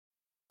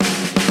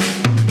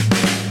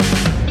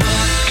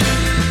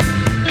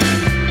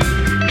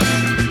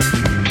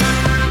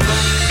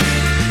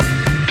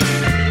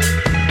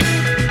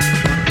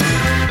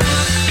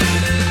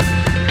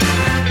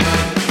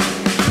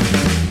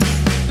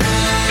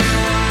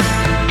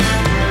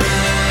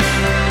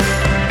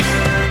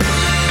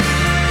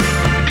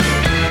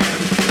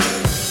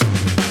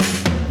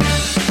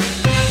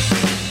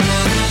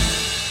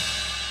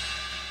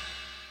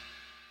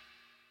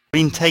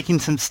been taking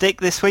some stick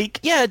this week?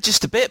 Yeah,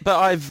 just a bit, but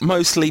I've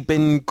mostly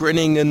been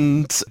grinning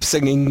and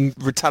singing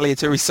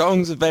retaliatory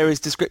songs of various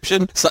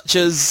description, such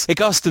as, it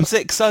cost them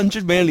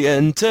 600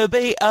 million to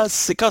be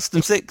us, it cost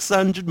them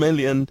 600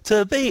 million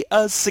to be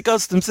us, it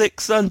cost them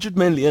 600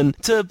 million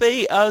to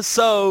be us,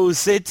 so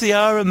City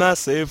are a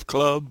massive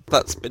club.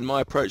 That's been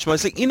my approach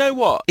mostly. You know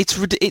what? It's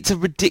a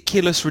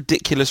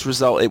ridiculous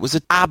result. It was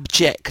an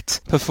abject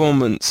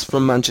performance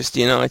from Manchester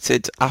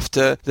United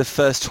after the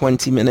first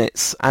 20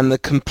 minutes, and the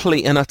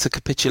complete and utter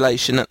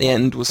capitulation at the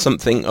end was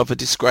something of a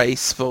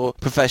disgrace for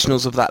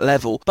professionals of that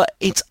level. But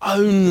it's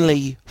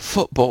only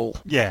football.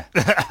 Yeah.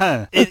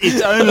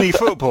 It's only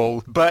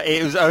football, but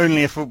it was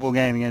only a football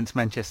game against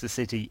Manchester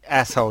City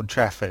at Old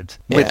Trafford,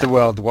 with the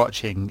world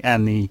watching,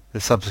 and the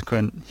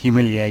subsequent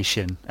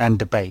humiliation and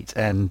debate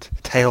and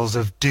tales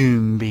of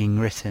doom being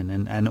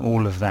written and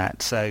all of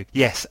that. So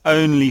yes,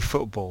 only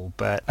football,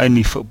 but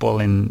only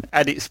football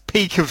at its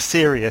peak of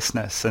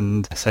seriousness,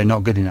 and so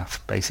not good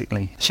enough,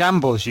 basically.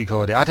 Shambles, you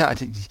called it.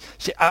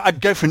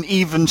 I'd go for an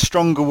even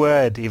stronger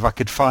word if I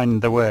could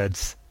find the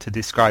words to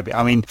describe it.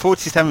 I mean,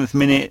 47th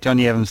minute,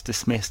 Johnny Evans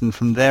dismissed, and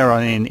from there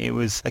on in, it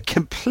was a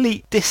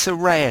complete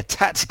disarray, a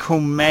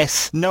tactical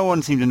mess. No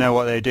one seemed to know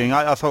what they were doing.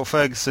 I thought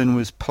Ferguson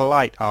was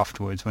polite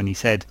afterwards when he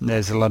said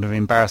there's a lot of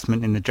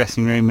embarrassment in the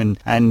dressing room,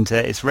 and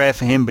it's rare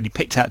for him, but he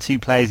picked out two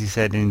players, he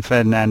said, in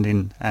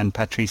Ferdinand and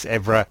Patrice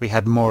Evra. We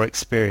had more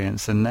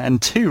experience, and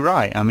too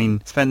right. I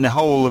mean, spent the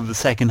whole of the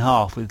second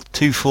half with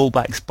two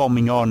fullbacks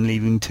bombing on,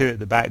 leaving two at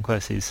the back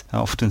versus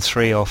often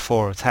 3 or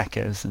 4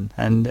 attackers,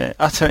 and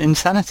utter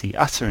insanity.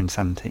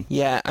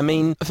 Yeah, I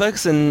mean,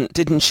 Ferguson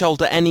didn't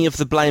shoulder any of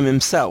the blame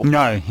himself.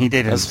 No, he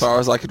didn't. As far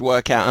as I could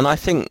work out. And I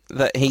think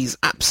that he's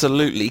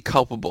absolutely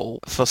culpable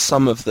for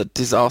some of the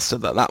disaster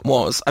that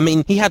was. I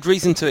mean, he had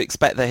reason to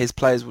expect that his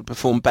players would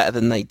perform better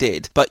than they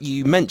did. But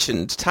you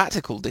mentioned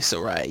tactical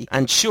disarray,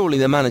 and surely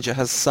the manager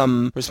has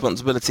some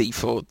responsibility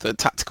for the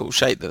tactical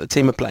shape that the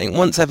team are playing.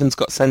 Once Evans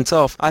got sent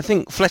off, I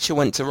think Fletcher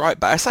went to right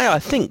back. I say I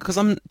think because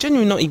I'm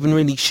genuinely not even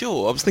really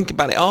sure. I was thinking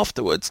about it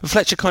afterwards.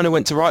 Fletcher kind of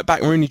went to right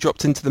back and Rooney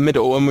dropped into the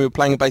middle, and we were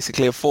playing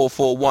basically a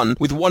 4-4-1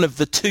 with one of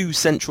the two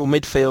central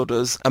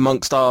midfielders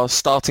amongst our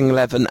starting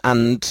 11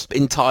 and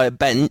entire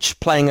bench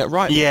playing at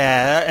right.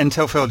 Yeah,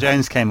 until Phil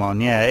Jones came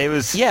on. Yeah, it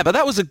was. Yeah, but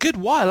that was a good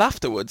while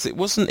afterwards. It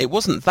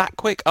wasn't that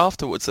quick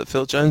afterwards that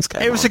Phil Jones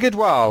came on. It was a good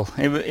while.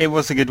 It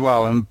was a good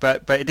while,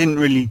 but it didn't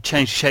really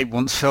change shape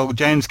once Phil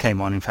Jones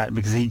came on. In fact,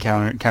 because he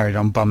carried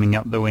on bumming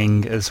up the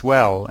wing as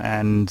well,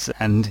 and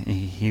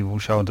he will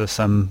shoulder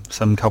some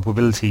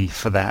culpability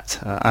for that.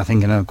 I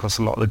think, and of course,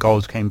 a lot of the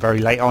goals came very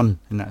late on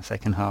in that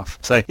second half.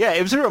 So yeah,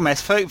 it was a real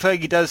mess.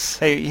 Fergie does.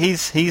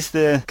 He's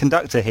the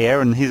conductor here,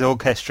 and his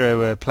orchestra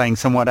were playing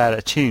somewhat out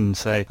of tune.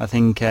 So I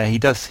think he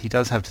does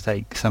have to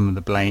take some of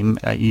the blame.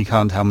 You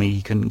can't tell me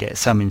he couldn't get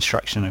some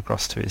instruction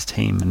across to his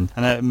team,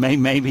 and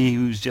maybe he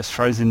was just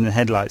frozen in the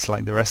headlights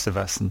like the rest of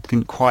us and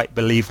couldn't quite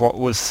believe what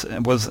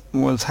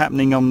was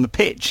happening on the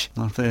pitch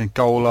after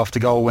goal after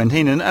goal went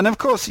in. And of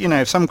course, you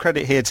know, some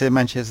credit here to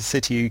Manchester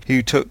City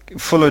who took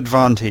full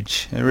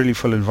advantage, a really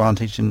full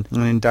advantage,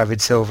 and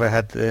David Silva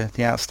had the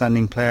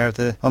outstanding player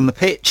on the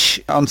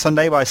pitch on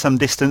Sunday by some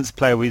distance,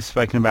 player we've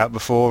spoken about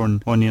before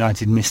and one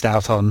United missed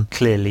out on.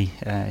 Clearly,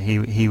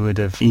 he would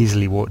have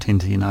easily walked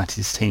into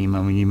United's team.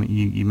 I mean,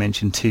 you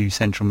mentioned two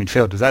central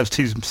midfielders. That was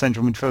two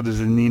central midfielders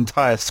in the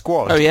entire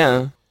squad. Oh,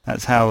 yeah.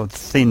 That's how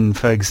thin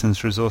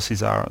Ferguson's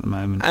resources are at the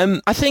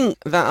moment. I think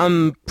that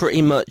I'm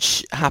pretty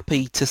much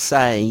happy to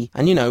say,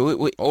 and you know,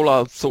 we all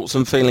our thoughts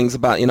and feelings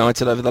about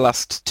United over the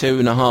last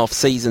 2.5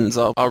 seasons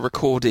are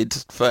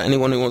recorded for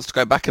anyone who wants to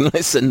go back and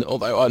listen,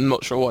 although I'm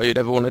not sure why you'd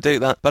ever want to do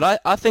that. But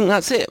I think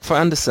that's it for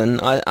Anderson.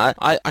 I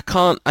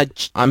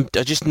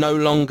just no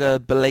longer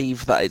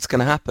believe that it's going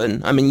to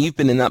happen. I mean, you've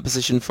been in that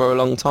position for a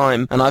long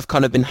time, and I've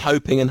kind of been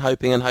hoping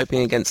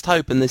against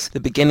hope, and the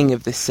beginning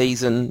of this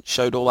season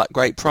showed all that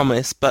great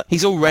promise. But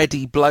he's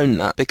already blown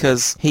that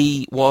because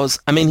he's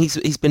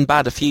been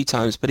bad a few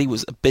times, but he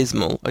was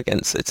abysmal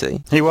against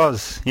City. He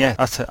was, yeah,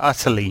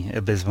 utterly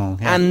abysmal.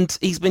 Yeah. And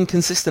he's been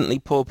consistently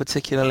poor,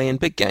 particularly in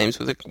big games,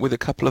 with a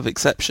couple of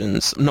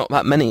exceptions. Not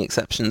that many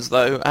exceptions,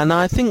 though. And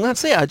I think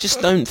that's it. I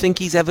just don't think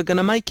he's ever going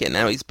to make it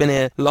now. He's been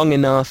here long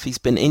enough. He's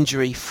been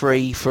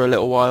injury-free for a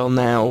little while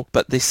now.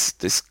 But this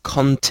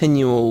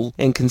continual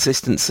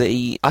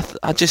inconsistency,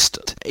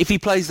 if he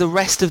plays the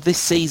rest of this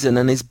season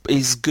and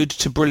is good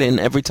to brilliant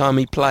every time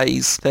he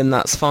plays, then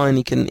that's fine.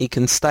 He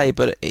can stay,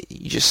 but it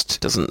just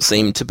doesn't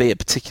seem to be a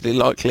particularly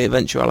likely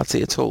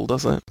eventuality at all,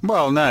 does it?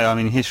 Well, no. I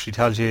mean, history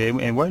tells you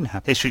it won't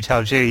happen. History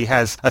tells you he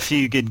has a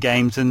few good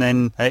games and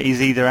then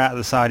he's either out of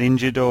the side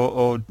injured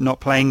or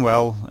not playing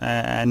well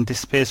and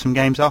disappears from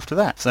games after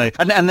that. So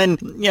and then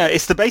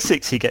it's the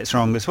basics he gets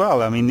wrong as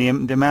well. I mean,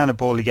 the amount of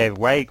ball he gave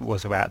away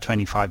was about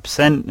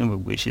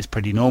 25%, which is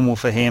pretty normal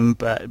for him.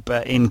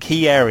 But in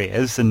key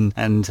areas, and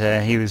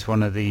he was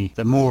one of the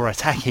more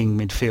attacking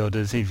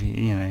midfielders, if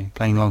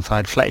playing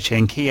alongside Fletcher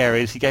in key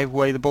areas, he gave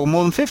away the ball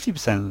more than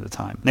 50% of the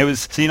time.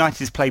 So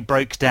United's play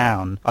broke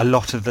down a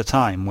lot of the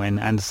time when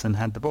Anderson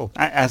had the ball,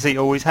 as he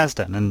always has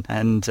done.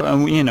 And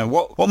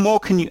what more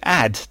can you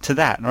add to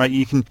that, right?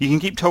 You can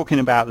keep talking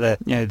about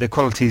the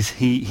qualities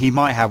he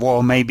might have.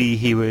 Well, maybe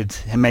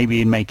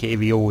he'd make it if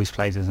he always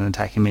plays as an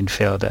attacking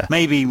midfielder.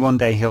 Maybe one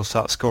day he'll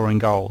start scoring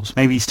goals.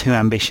 Maybe he's too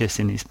ambitious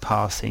in his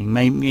passing.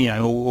 Maybe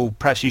or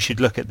perhaps you should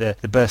look at the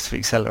burst of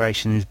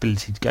acceleration, his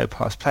ability to go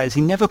past players.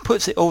 He never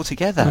puts it all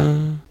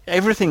together.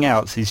 Everything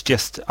else is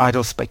just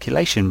idle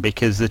speculation,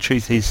 because the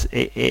truth is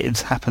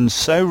it's happened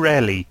so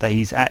rarely that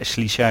he's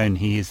actually shown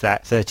he is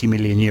that €30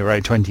 million,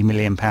 £20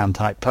 million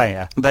type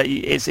player that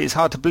it's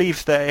hard to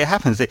believe that it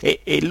happens.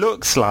 It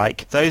looks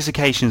like those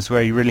occasions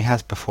where he really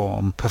has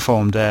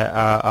performed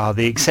are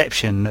the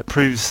exception that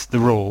proves the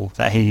rule,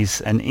 that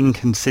he's an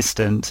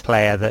inconsistent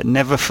player that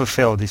never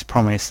fulfilled his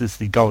promise as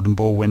the Golden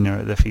Ball winner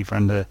at the FIFA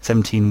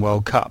Under-17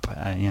 World Cup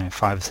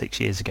 5 or 6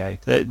 years ago.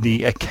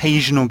 The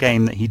occasional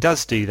game that he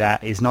does do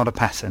that is not a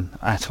pattern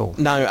at all.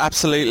 No,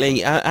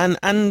 absolutely.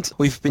 And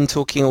we've been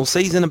talking all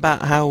season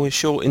about how we're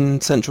short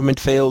in central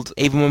midfield.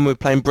 Even when we were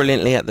playing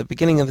brilliantly at the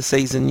beginning of the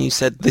season, you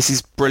said this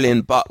is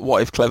brilliant, but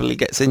what if Cleverley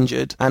gets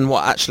injured? And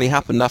what actually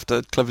happened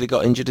after Cleverley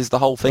got injured is the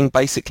whole thing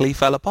basically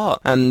fell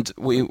apart, and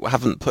we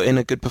haven't put in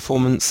a good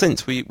performance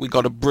since. We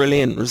got a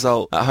brilliant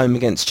result at home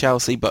against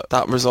Chelsea, but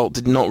that result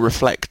did not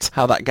reflect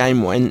how that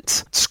game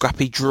went.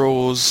 Scrappy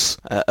draws,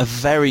 a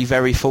very,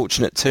 very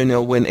fortunate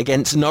 2-0 win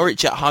against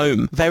Norwich at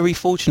home. Very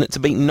fortunate to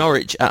beat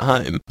Norwich at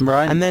home.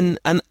 Right. And then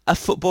a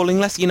footballing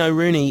lesson.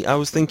 Rooney, I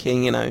was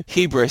thinking,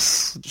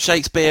 hubris.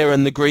 Shakespeare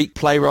and the Greek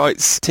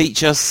playwrights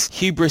teach us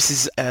hubris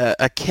is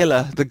a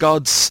killer. The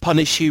gods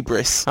punish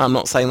hubris. I'm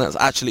not saying that's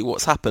actually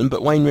what's happened,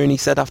 but Wayne Rooney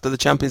said after the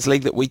Champions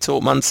League that we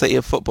taught Man City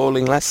a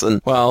footballing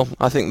lesson. Well,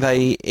 I think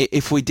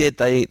if we did,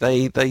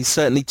 they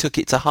certainly took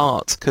it to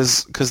heart,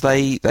 because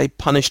they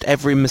punished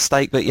every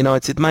mistake that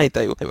United made.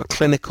 They were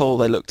clinical.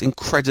 They looked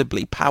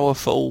incredibly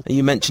powerful.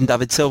 You mentioned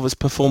David Silva's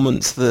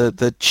performance,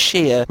 the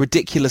sheer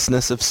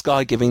ridiculousness of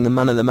Sky giving the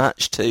man of the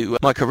match to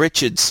Micah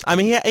Richards. I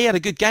mean, he had a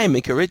good game,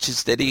 Micah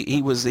Richards did.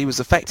 He was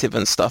effective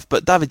and stuff,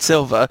 but David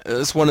Silva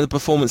was one of the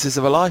performances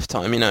of a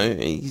lifetime.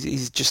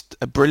 He's just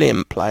a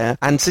brilliant player,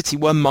 and City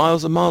were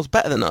miles and miles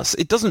better than us.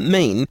 It doesn't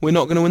mean we're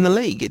not going to win the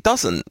league. It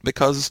doesn't,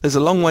 because there's a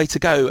long way to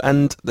go,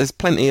 and there's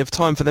plenty of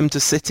time for them to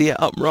city it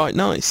up right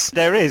nice.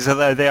 There is,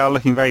 although they are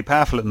looking very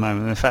powerful at the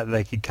moment. The fact that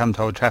they could come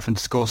to Old Trafford and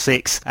score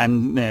 6,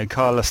 and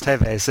Carlos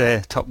Tevez,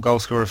 their top goal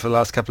scorer for the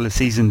last couple of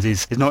seasons,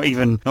 is not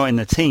in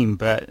the team,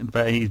 but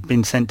he's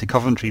been sent to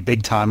Coventry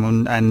big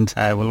time and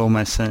will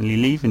almost certainly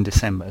leave in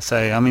December. So,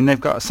 I mean, they've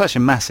got such a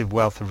massive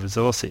wealth of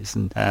resources,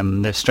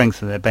 and the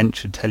strength of their bench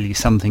should tell you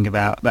something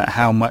about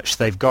how much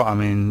they've got. I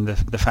mean,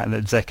 the fact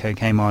that Dzeko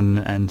came on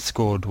and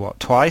scored,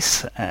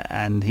 twice,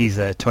 and he's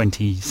a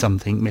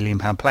 20-something million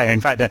pound player.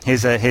 In fact,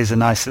 here's a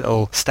nice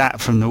little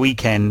stat from the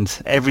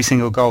weekend. Every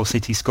single goal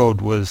City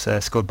scored was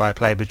scored by a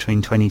player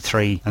between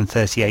 23 and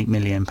 38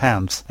 million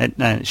pounds.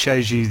 It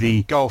shows you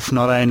the gulf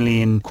not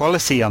only in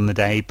quality on the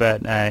day,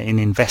 but in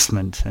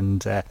investment.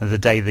 And the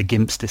day the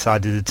Gimps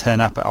decided to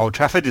turn up at Old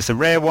Trafford, it's a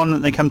rare one that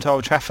they come to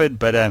Old Trafford,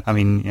 but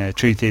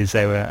truth is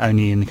they were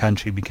only in the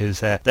country because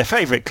their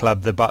favourite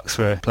club, the Bucks,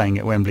 were playing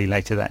at Wembley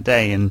later that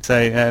day, and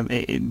so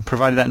it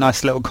provided that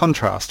nice little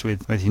contrast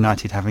with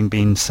United having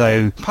been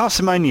so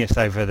parsimonious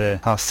over the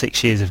past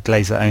 6 years of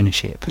Glazer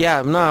ownership.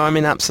 Yeah, no, I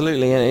mean,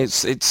 absolutely, and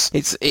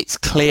it's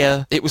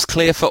clear. It was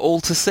clear for all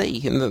to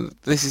see, and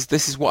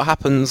this is what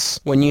happens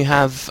when you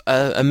have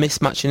a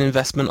mismatch in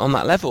investment on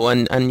that level,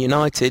 and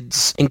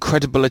United's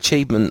incredible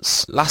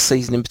achievements last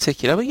season in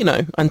particular.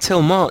 But,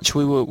 until March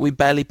we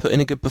barely put in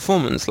a good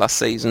performance last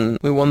season.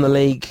 We won the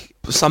league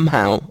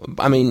somehow.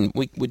 I mean,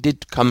 we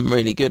did come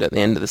really good at the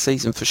end of the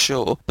season for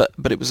sure,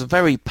 but it was a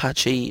very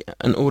patchy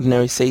and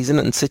ordinary season,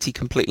 and City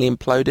completely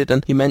imploded.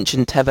 And you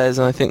mentioned Tevez,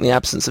 and I think the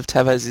absence of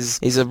Tevez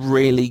is a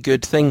really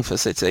good thing for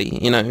City.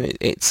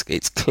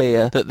 It's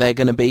clear that they're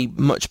going to be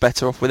much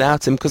better off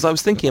without him, because I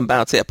was thinking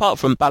about it, apart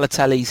from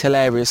Balotelli's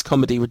hilarious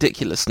comedy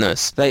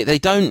ridiculousness, they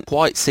don't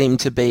quite seem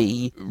to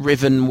be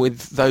riven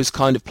with those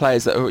kind of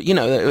players that are,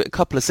 a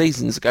couple of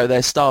seasons ago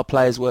their star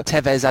players were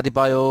Tevez,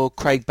 Adebayor,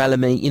 Craig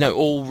Bellamy,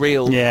 all real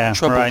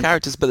trouble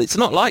characters, but it's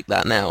not like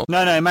that now.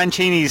 No,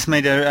 Mancini's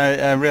made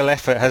a real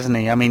effort, hasn't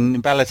he? I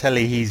mean,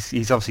 Balotelli,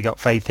 he's obviously got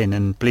faith in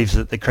and believes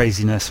that the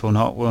craziness will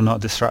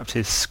not disrupt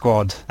his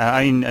squad.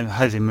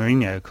 Jose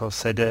Mourinho, of course,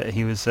 said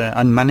he was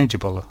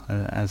unmanageable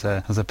as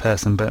a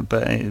person, but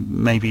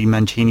maybe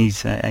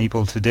Mancini's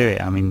able to do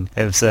it. I mean,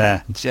 it was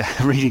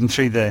reading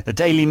through the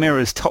Daily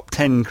Mirror's top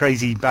 10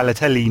 crazy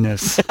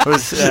Balotelli-ness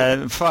was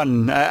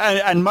fun,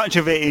 and much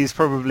of it is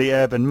probably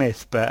urban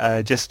myth,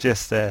 but just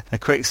a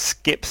quick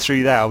skip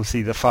through that.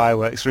 Obviously, the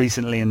fireworks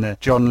recently, and the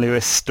John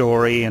Lewis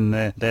story, and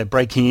the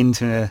breaking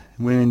into a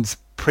women's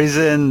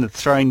prison,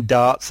 throwing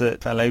darts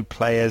at fellow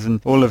players,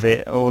 and all of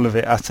it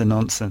utter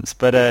nonsense.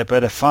 But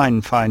a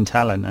fine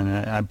talent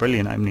and a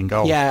brilliant opening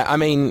goal. Yeah, I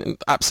mean,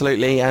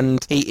 absolutely.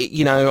 And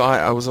he,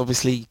 I was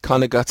obviously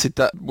kind of gutted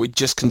that we'd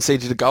just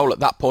conceded a goal at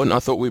that point. I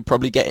thought we'd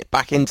probably get it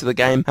back into the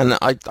game, and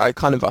I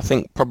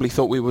think probably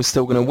thought we were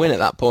still going to win at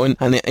that point.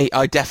 And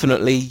I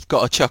definitely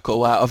got a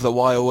chuckle out of the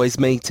 "Why Always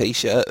Me"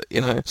 t-shirt.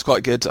 It's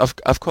quite good.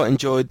 I've quite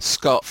enjoyed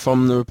Scott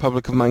from the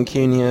Republic of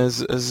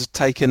Mancunia has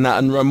taken that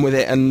and run with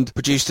it and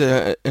produced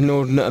an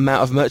inordinate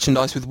amount of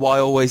merchandise with "Why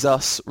Always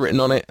Us" written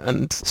on it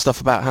and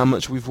stuff about how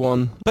much we've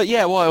won. But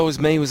yeah, "Why Always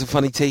Me" was a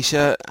funny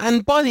t-shirt,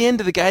 and by the end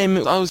of the game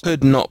I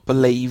could not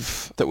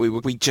believe that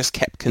we just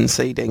kept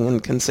conceding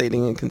and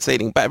conceding and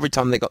conceding, but every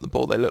time they got the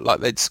ball they looked like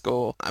they'd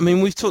score. I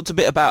mean, we've talked a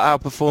bit about our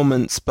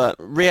performance, but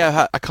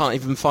Rio, I can't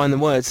even find the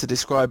words to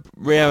describe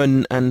Rio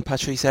and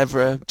Patrice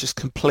Evra, just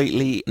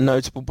completely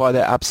notable by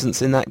their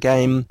absence in that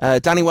game.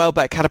 Danny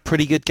Welbeck had a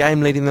pretty good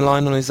game leading the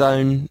line on his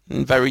own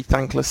in very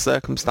thankless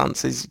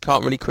circumstances. You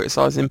can't really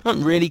criticise him.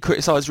 Can't really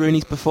criticise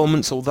Rooney's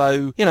performance,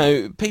 although,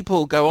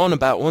 people go on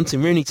about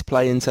wanting Rooney to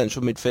play in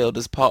central midfield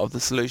as part of the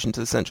solution to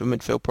the central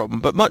midfield problem,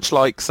 but much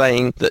like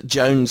saying that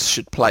Jones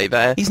should play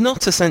there, he's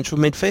not a central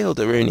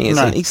midfielder, Rooney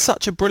isn't. No. He's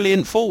such a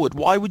brilliant forward.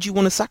 Why would you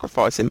want to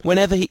sacrifice him?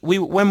 Whenever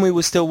when we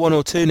were still 1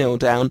 or 2-0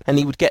 down and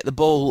he would get the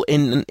ball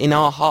in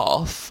our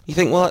half, you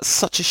think, well, that's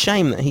such a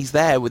shame that he's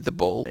there with the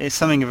ball. It's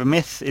something of a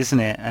myth, isn't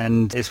it?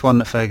 And it's one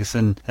that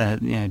Ferguson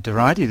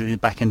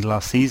derided back into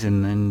last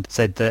season and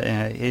said that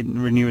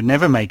Rooney would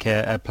never make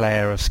a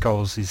player of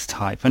Scholes'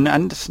 type. And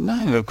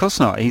no, of course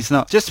not. He's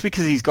not. Just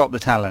because he's got the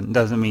talent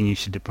doesn't mean you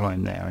should deploy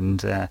him there.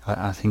 And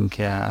I think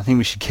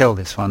we should kill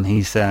this one.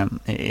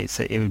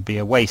 It would be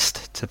a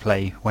waste to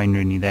play Wayne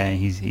Rooney there.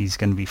 He's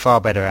going to be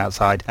far better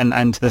outside.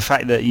 And the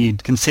fact that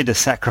you'd consider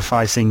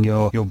sacrificing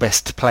your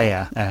best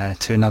player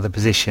to another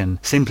position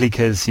simply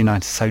because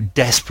United are so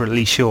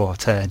desperately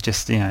short, it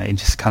just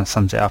kind of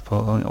sums it up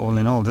all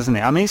in all, doesn't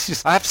it? I mean, it's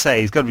just, I have to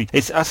say,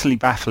 it's utterly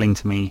baffling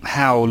to me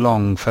how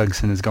long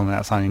Ferguson has gone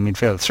without signing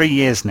midfield. 3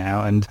 years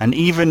now, and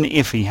even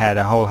if he had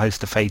a whole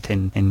host of faith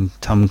in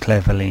Tom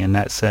Cleverley, and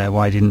that's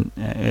why he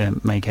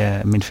didn't make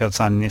a midfield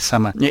signing this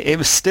summer, it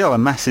was still a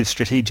massive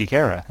strategic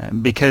error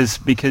because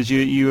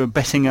you were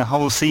betting a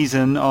whole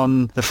season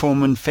on the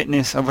form and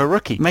fitness of a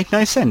rookie. Made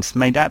no sense.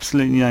 Made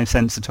absolutely no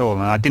sense at all.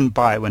 And I didn't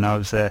buy it when I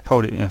was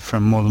told it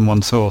from more than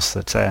one source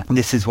that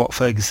this is what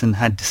Ferguson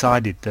had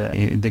decided.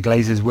 The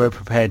Glazers were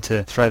prepared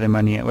to throw their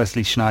money at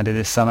Wesley Sneijder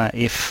this summer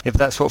if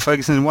that's what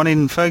Ferguson wanted,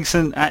 and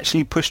Ferguson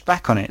actually pushed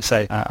back on it.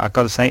 So I've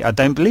got to say, I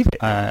don't believe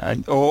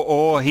it.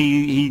 Or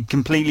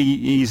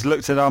he's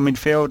looked at our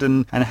midfield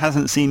and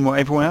hasn't seen what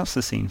everyone else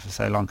has seen for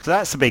so long. So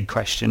that's a big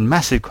question,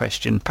 massive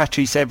question.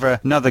 Patrice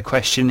Evra, another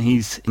question.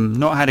 He's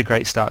not had a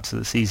great start to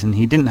the season.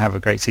 He didn't have a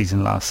great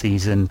season last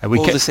season.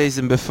 The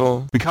season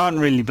before. We can't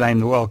really blame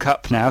the World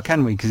Cup now,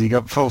 can we? Because he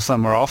got full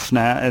summer off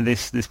now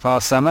this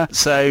past summer.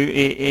 So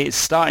it's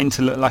starting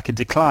to look like a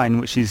decline,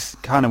 which is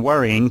kind of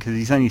worrying because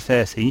he's only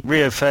 30.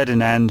 Rio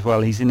Ferdinand,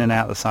 well, he's in and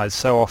out of the side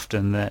so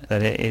often that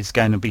it's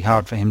going to be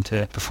hard for him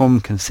to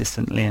perform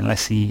consistently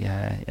unless he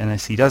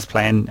does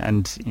play.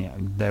 And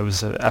there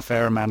was a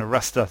fair amount of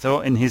rust, I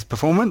thought, in his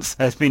performance.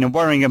 There's been a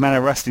worrying amount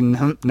of rust in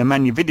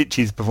Nemanja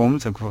Vidic's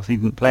performance. Of course, he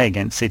didn't play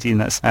against City,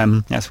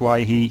 and that's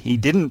why he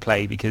didn't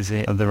play, because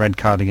of the red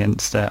card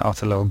against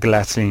Ottolo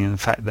Galatini and the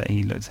fact that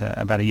he looked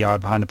about a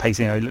yard behind the pace.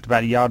 He looked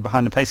about a yard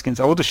behind the pace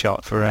against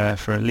Aldershot for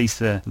at least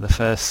the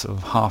first sort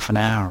of half an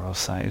hour or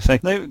so. So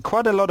there are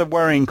quite a lot of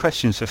worrying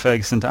questions for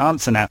Ferguson to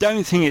answer now.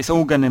 Don't think it's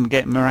all going to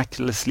get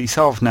miraculously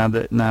solved now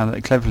that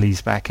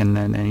Cleverley's back and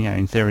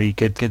in theory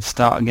could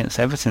start against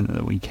Everton at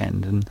the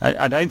weekend. And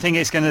I don't think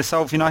it's going to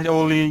solve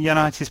all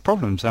United's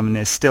problems. I mean,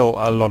 there's still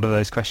a lot of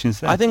those questions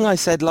there. I think I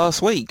said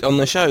last week on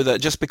the show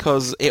that just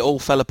because it all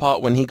fell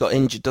apart when he got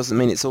injured doesn't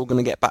mean it's all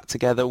going to get back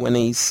together when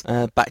he's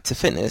back to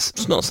fitness.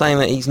 It's not saying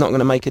that he's not going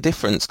to make a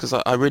difference, because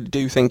I really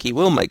do think he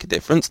will make a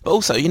difference. But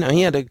also,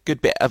 he had a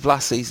good bit of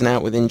last season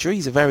out with injury.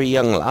 He's a very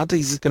young lad.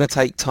 He's going to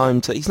take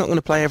time he's not going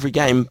to play every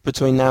game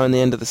between now and the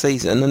end of the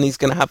season, and he's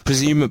going to have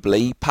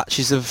presumably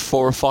patches of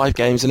 4 or 5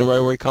 games in a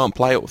row where he can't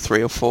play, or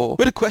 3 or 4.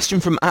 We had a question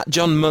from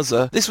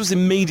 @JohnMuzzer. This was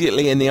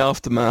immediately in the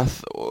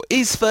aftermath.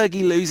 Is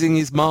Fergie losing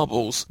his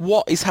marbles?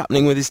 What is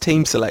happening with his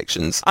team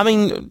selections? I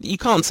mean, you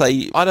can't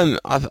say,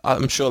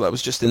 I'm sure that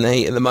was just in the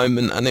heat of the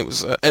moment and it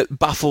was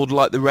baffled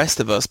like the rest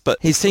of us, but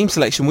his team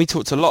selection, we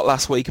talked a lot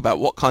last week about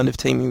what kind of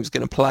team he was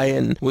going to play,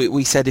 and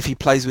we said if he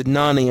plays with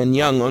Nani and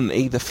Young on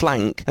either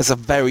flank, as a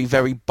very,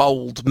 very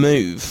bold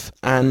move.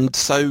 And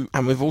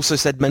we've also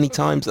said many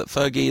times that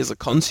Fergie is a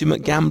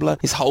consummate gambler.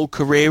 His whole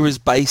career is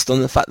based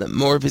on the fact that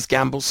more of his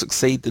gambles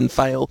succeed than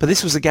fail. But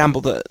this was a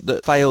gamble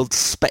that failed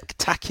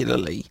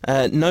spectacularly.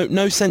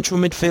 No central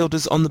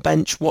midfielders on the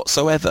bench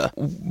whatsoever.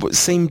 It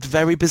seemed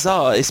very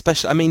bizarre,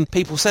 especially, I mean,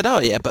 people said, oh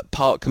yeah, but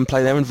Park can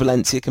play there, and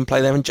Valencia can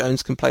play there, and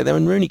Jones can play there,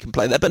 and Rooney can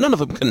play there, but none of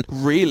them can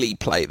really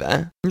play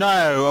there.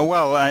 No,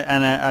 well,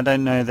 I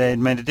don't know they'd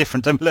made a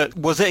difference. Look,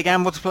 was it a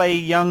gamble to play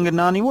Young and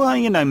Nani? Well,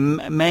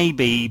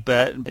 maybe,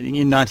 but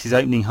United's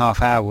opening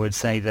half hour would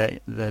say say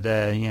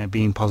that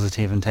being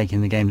positive and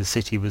taking the game to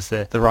City was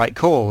the right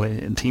call.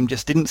 The team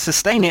just didn't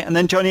sustain it, and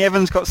then Johnny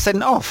Evans got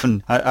sent off,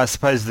 and I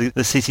suppose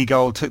the City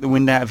goal took the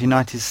wind out of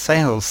United's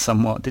sails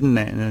somewhat, didn't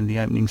it? And the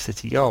opening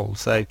City goal.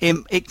 So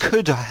it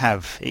could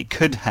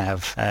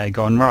have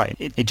gone right.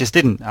 It just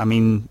didn't. I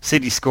mean,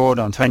 City scored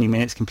on 20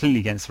 minutes completely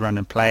against the run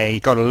of play,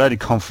 got a load of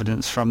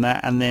confidence from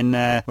that, and then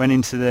went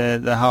into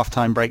the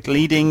half-time break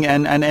leading,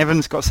 and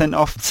Evans got sent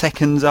off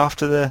seconds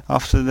after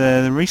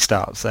the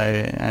restart. So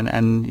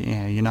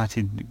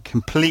United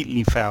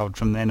completely failed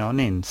from then on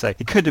in. So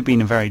it could have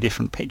been a very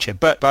different picture.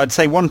 But I'd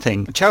say one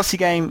thing: Chelsea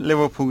game,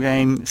 Liverpool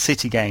game,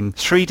 City game,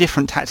 3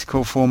 different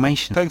tactical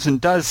formations. Ferguson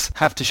does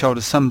have to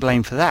shoulder some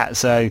blame for that.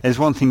 So there's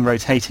one thing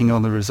rotating all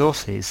the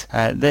resources.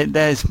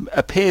 There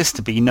appears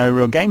to be no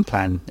real game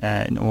plan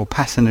or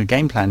pattern of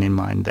game plan in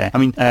mind there. I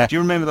mean, do you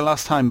remember the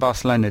last time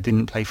Barcelona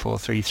didn't play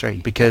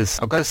 4-3-3? Because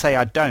I've got to say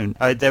I don't.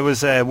 There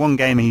was one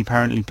game he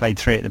apparently played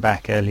 3 at the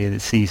back earlier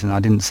this season. I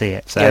didn't see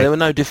it. So. Yeah, there were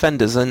no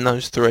defenders in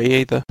those 3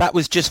 either. That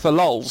was just for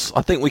lols.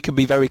 I think we can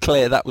be very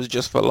clear that was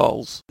just for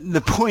lols.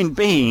 The point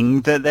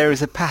being that there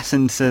is a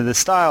pattern to the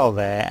style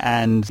there,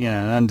 and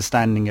an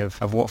understanding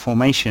of what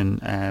formation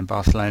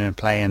Barcelona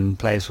play, and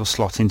players will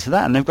slot into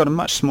that, and they've got a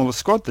much smaller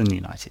squad than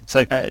United.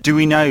 So do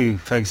we know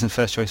Ferguson's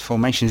first choice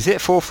formation? Is it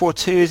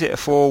 4-4-2? Is it a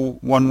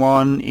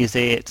 4-1-1? Is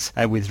it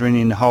with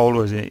Rooney in the hole,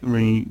 or is it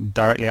Rooney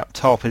directly up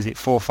top? Is it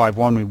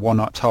 4-5-1 with one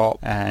up top?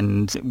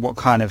 And what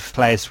kind of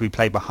players do we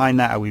play behind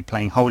that? Are we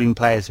playing holding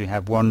players? We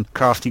have one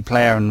crafty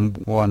player and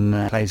one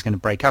player who's going to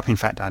break up. In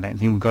fact, I don't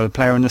think we've got a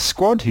player in the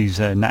squad who's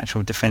a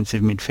natural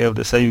defensive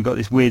midfielder. So you've got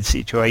this weird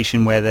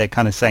situation where they're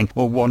kind of saying,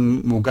 well,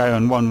 one will go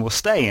and one will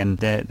stay, and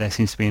there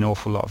seems to be an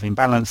awful lot of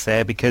imbalance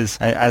there, because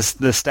as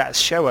the stats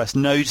show us,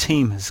 no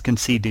team has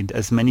conceded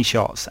as many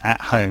shots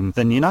at home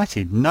than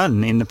United.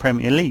 None in the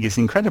Premier League. It's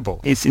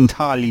incredible. It's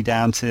entirely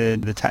down to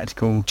the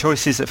tactical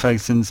choices that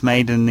Ferguson's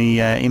made and the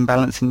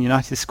imbalance in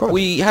United's squad.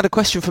 We had a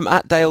question from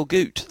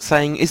 @DaleGoot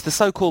saying, is the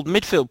so-called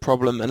midfield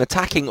problem an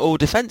attacking or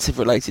defensive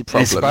related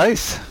problem? It's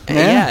both.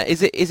 Yeah.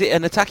 Is it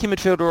an attacking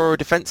midfielder or a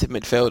defensive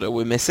midfielder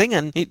we're missing?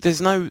 And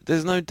there's no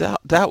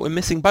doubt we're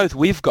missing both.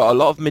 We've got a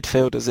lot of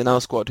midfielders in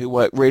our squad who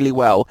work really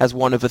well as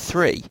one of a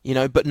 3,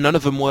 but none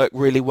of them work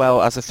really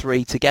well as a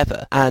 3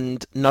 together,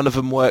 and none of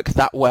them work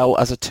that well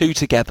as a 2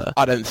 together,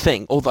 I don't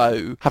think.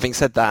 Although, having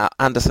said that,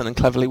 Anderson and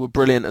Cleverley were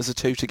brilliant as a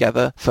 2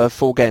 together for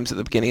 4 games at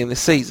the beginning of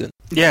this season.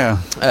 Yeah.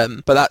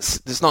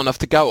 But there's not enough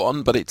to go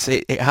on, but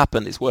it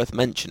happened. It's worth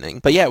mentioning.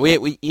 But yeah,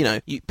 we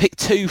you pick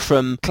 2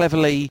 from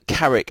Cleverley,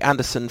 Carrick,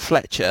 Anderson,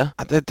 Fletcher.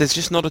 There's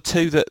just not a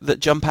 2 that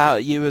jump out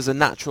at you as a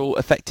natural,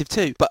 effective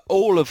 2. But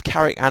all of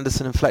Carrick,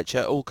 Anderson and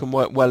Fletcher all can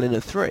work well in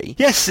a 3.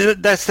 Yes,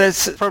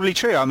 that's probably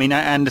true. I mean,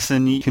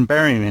 Anderson, you can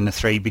bury him in a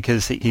 3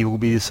 because he will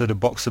be the sort of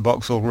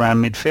box-to-box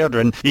all-round midfielder,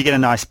 and you get a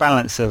nice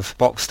balance of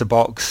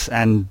box-to-box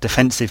and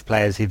defensive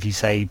players if you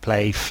say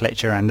play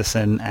Fletcher,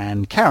 Anderson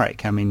and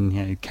Carrick. I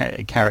mean,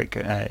 Carrick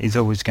is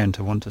always going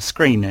to want to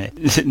screen it.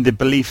 The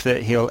belief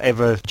that he'll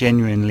ever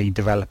genuinely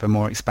develop a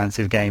more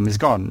expansive game is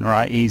gone,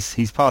 right?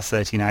 He's past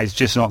 30 now. He's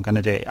just not going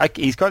to do it.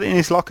 He's got it in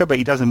his locker, but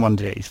he doesn't want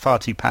to do it. He's far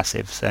too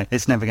passive, so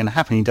it's never going to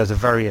happen. He does a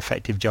very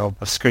effective job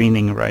of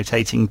screening and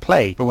rotating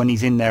play, but when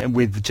he's in there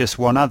with just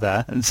one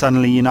other, and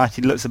suddenly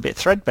United looks a bit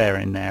threadbare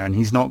in there, and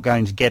he's not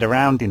going to get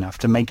around enough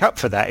to make up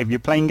for that if you're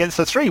playing against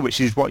a 3,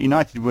 which is what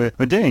United were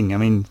doing. I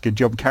mean, good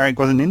job Carrick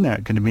wasn't in there.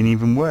 It could have been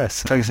even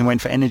worse. Ferguson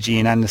went for energy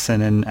in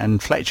Anderson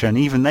and Fletcher, and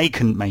even they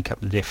couldn't make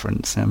up the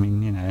difference. I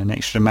mean, an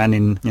extra man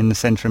in the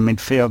centre of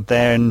midfield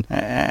there,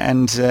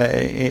 and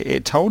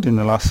it told in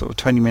the last sort of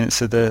 20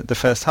 minutes of the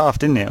first half,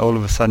 didn't it? All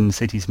of a sudden,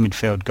 City's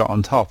midfield got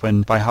on top,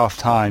 and by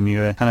half-time, you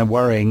were kind of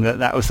worrying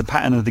that was the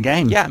pattern of the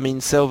game. Yeah, I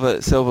mean, Silva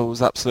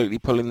was absolutely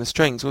pulling the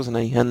strings, wasn't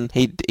he? And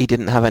he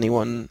didn't have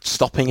anyone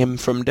stopping him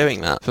from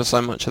doing that for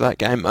so much of that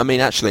game. I mean,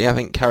 actually, I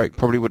think Carrick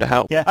probably would have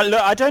helped. Yeah,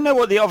 look, I don't know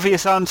what the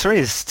obvious answer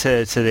is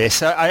to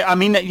this. I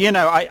mean,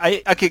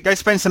 I could go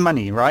spend some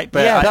money, right?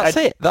 But yeah, that's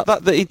it.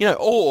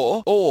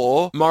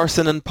 Or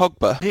Morrison and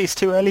Pogba. It's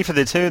too early for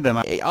the 2 of them.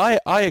 I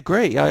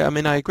agree.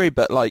 I agree.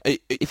 But like,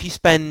 if you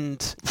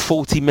spend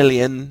 40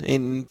 million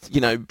in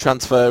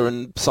transfer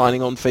and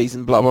signing on fees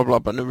and blah blah blah,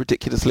 but a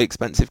ridiculously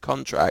expensive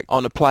contract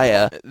on a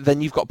player,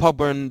 then you've got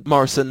Pogba and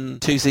Morrison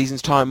 2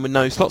 seasons time with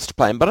no slots to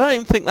play in. But I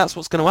don't think that's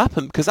what's going to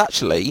happen, because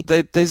actually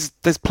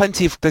there's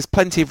plenty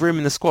of room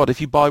in the squad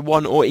if you buy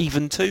 1 or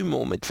even 2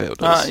 more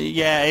midfielders.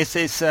 Yeah,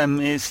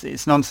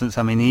 it's nonsense.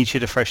 I mean, he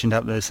should have freshened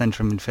up the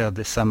central midfield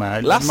this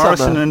summer. Last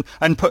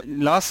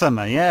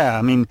summer, yeah.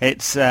 I mean,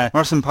 it's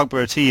Morrison and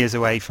Pogba are 2 years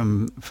away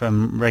from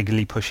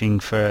regularly pushing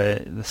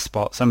for the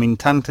spots. I mean,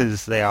 talented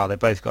as they are, they've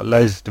both got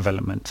loads of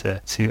development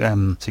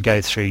to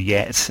go through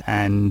yet.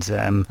 And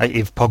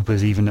if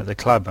Pogba's even at the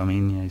club, I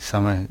mean,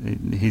 summer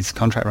his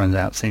contract runs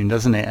out soon,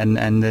 doesn't it?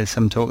 And there's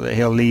some talk that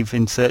he'll leave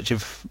in search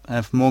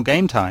of more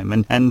game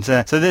time. And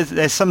so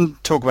there's some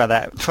talk about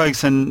that.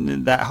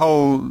 Ferguson, that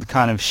whole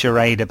kind of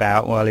charade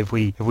about, well, if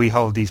we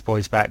hold these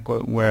boys back,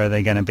 where are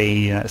they going to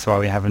be? That's why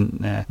we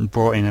haven't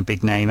brought in a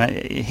big name.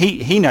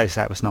 He knows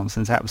that was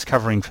nonsense. That was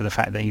covering for the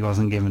fact that he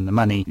wasn't given the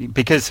money.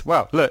 Because,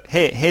 well, look,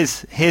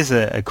 here's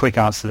a quick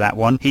answer to that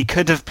one. He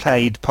could have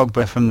played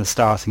Pogba from the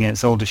start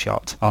against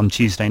Aldershot on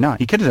Tuesday night.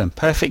 He could have done.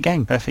 Perfect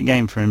game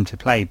for him to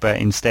play. But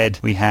instead,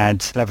 we had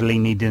Cleverley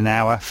needed an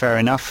hour. Fair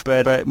enough.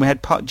 But we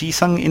had Park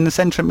Ji-sung in the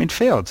centre of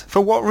midfield.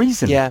 For what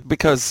reason? Yeah,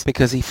 because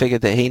he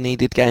figured that he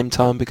needed game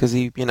time because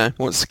he,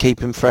 wants to keep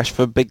him fresh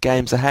for big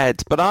games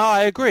ahead. But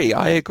I agree.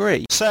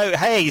 So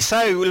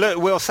look,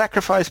 we'll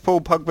sacrifice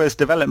Paul Pogba's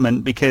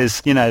development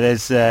because,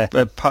 there's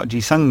Park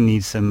Ji-sung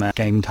needs some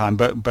game time,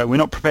 but we're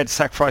not prepared to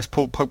sacrifice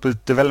Paul Pogba's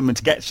development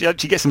to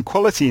actually get some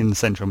quality in the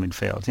central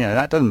midfield.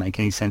 That doesn't make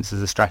any sense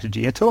as a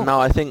strategy at all. No,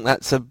 I think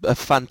that's a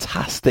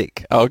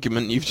fantastic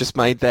argument you've just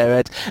made there,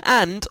 Ed.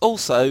 And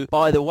also,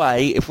 by the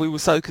way, if we were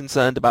so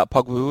concerned about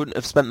Pogba, we wouldn't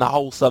have spent the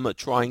whole summer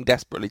trying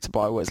desperately to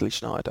buy Wesley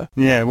Sneijder.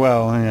 Yeah,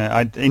 well,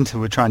 Inter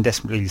were trying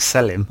desperately to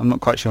sell him. I'm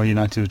not quite sure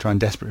United were trying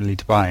desperately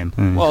to buy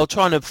him. Well,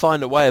 trying to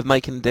find a way of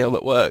making a deal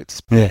that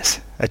worked. Yes.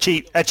 A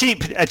cheap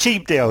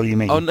deal, you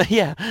mean? Oh, no,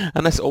 yeah.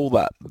 Unless all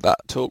that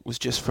talk was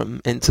just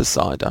from Inter's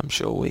side, I'm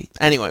sure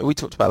Anyway, we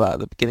talked about that at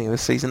the beginning of the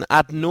season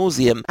ad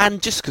nauseum.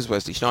 And just because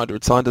Wesley Sneijder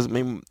had signed doesn't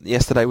mean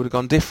yesterday would have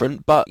gone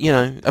different. But,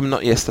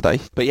 not yesterday.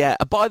 But yeah,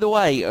 by the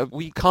way,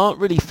 we can't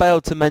really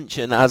fail to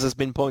mention, as has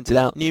been pointed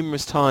out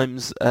numerous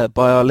times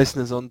by our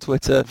listeners on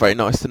Twitter, very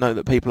nice to know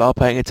that people are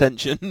paying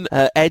attention.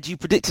 Ed, you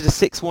predicted a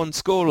 6-1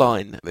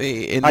 scoreline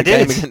in the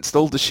game against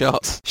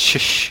Aldershot.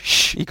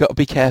 Shh. You got to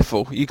be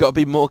careful. You got to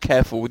be more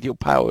careful with your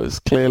powers,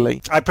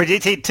 clearly. I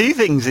predicted two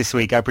things this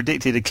week. I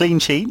predicted a clean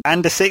sheet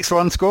and a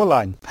 6-1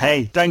 scoreline.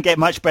 Hey, don't get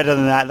much better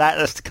than that.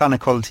 That's the kind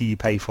of quality you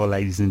pay for,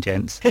 ladies and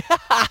gents.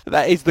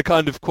 That is the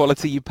kind of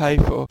quality you pay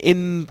for.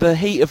 In the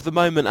heat of the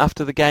moment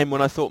after the game,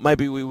 when I thought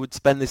maybe we would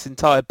spend this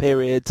entire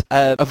period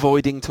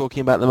avoiding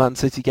talking about the Man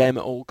City game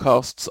at all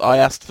costs, I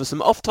asked for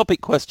some off-topic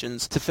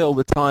questions to fill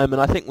the time,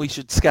 and I think we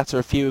should scatter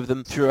a few of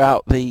them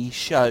throughout the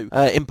show.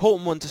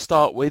 Important one to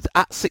start with,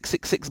 at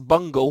 666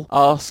 Bungle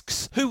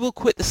asks, who will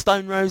quit the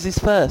Stone Roses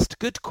first?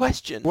 Good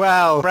question.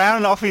 Well,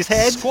 Brown off his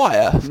head.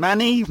 Squire.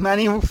 Manny.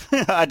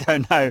 I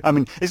don't know. I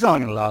mean, it's not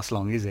going to last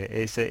long, is it?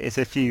 It's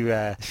a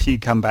few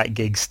comeback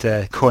gigs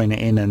to coin it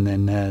in, and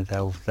then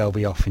they'll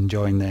be off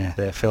enjoying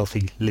their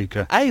filthy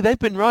lucre. Hey, they've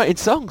been writing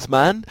songs,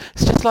 man.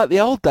 It's just like the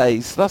old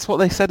days. That's what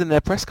they said in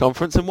their press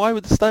conference. And why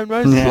would the Stone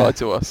Roses lie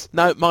to us?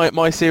 No,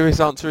 my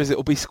serious answer is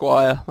it'll be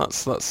Squire.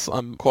 That's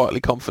I'm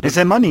quietly confident. Is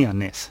there money on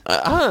this?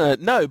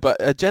 No, but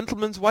a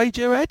gentleman's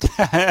wager, Ed.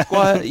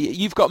 Squire,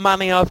 you've got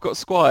Manny, I've got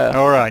Squire.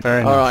 All right,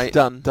 fair enough. All right,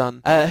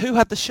 done. Who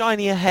had the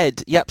shinier head,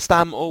 Jaap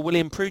Stam or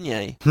William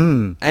Prunier?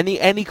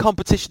 Any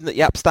competition that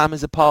Jaap Stam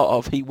is a part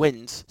of, he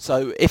wins.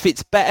 So if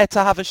it's better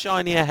to have a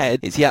shinier head,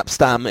 it's Jaap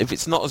Stam. If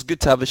it's not as good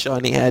to have a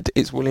shiny head,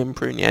 it's William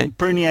Prunier.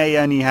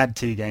 Prunier only had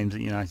 2 games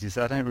at United,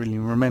 so I don't really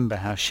remember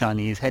how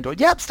shiny his head was.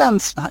 Jaap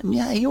Stam's,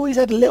 he always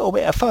had a little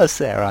bit of fuzz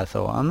there, I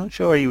thought. I'm not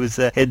sure he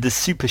had the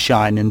super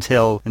shine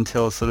until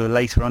sort of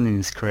later on in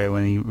his career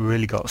when he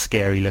really got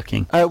scary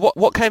looking.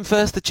 What came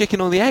first, the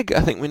chicken or the egg?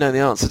 I think we know the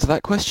answer to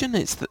that question.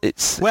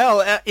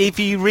 Well, if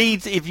you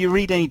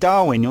read any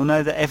Darwin, you'll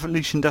know that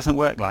evolution doesn't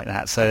work like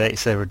that. So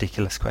it's a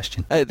ridiculous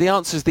question. The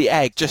answer is the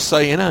egg, just so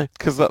you know,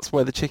 because that's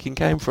where the chicken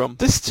came from.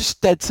 This is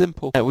just dead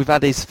simple. We've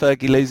had his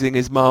Fergie losing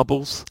his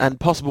marbles and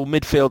possible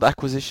midfield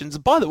acquisitions.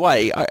 By the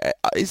way,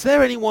 is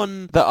there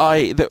anyone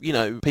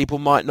that people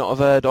might not have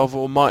heard of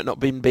or might not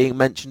been being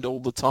mentioned all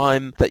the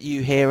time that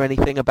you hear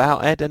anything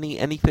about, Ed?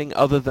 Anything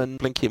other than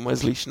blinking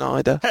Wesley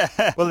Sneijder?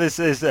 Well,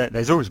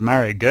 there's always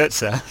Mario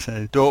Götze,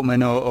 so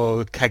Dortmund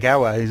or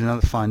Kagawa, who's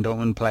another fine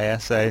Dortmund player.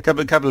 So a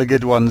couple of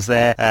good ones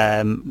there.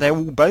 They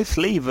will both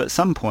leave at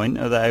some point,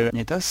 although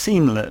it does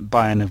seem that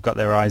Bayern have got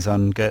their eyes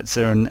on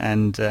Götze,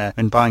 and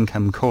when Bayern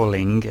come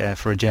calling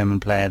for a German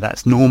player,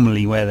 that's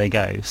normally where they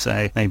go.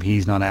 So maybe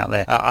he's not out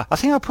there. I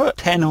think I put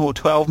 10 or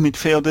 12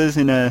 midfielders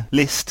in a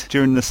list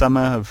during the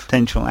summer of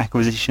potential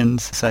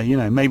acquisitions. So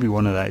maybe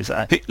one of those.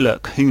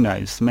 Look, who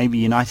knows? Maybe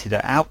United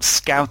are out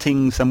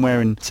scouting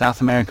somewhere in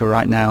South America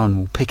right now and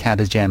will pick out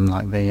a gem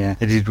like they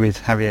did with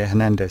Javier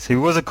Hernandez,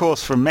 who was of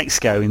course from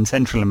Mexico in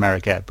Central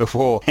America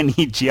before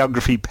any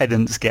geography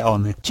pedants get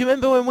on it. Do you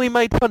remember when we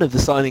made fun of the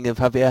signing of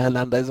Javier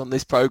Hernandez on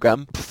this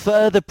programme?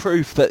 Further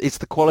proof that it's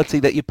the quality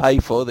that you pay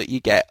for that you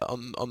get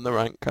on the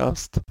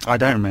Rankcast. I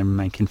don't remember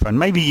making fun.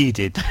 Maybe you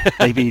did.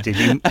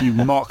 You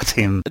mocked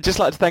him. I'd just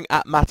like to thank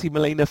at Matty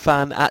Molina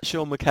fan, at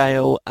Sean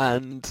McHale,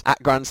 and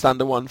at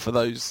Grandstander 1 for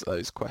those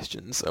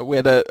questions. We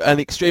had an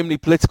extremely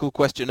political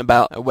question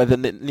about whether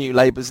New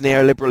Labour's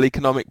neoliberal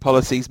economic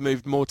policies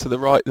moved more to the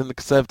right than the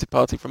Conservative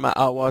Party from at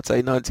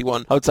Awate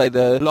 91. I would say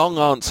the long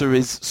answer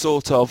is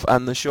sort of,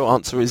 and the short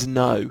answer is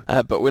no.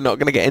 But we're not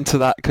going to get into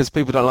that because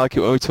people don't like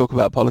it when we talk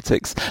about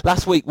politics.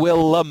 Last week,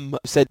 Will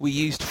said we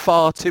used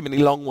far too many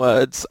long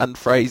words and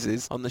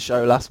phrases on the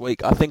show last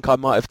week. I think I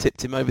might have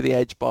tipped him over the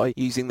edge by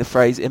using the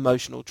phrase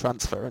emotional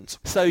transference.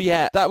 So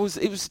yeah, it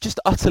was just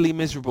utterly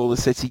miserable, the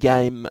City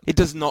game. It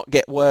does not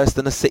get worse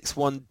than a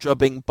 6-1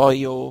 drubbing by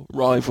your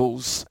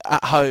rivals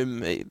at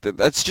home. It's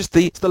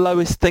the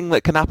lowest thing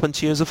that can happen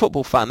to you as a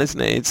football fan, isn't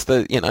it? It's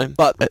the,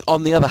 but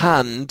on the other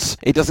hand,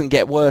 it doesn't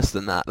get worse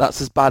than that.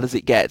 That's as bad as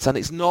it gets, and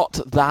it's not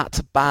that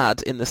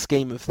bad in the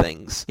scheme of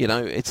things.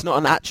 It's not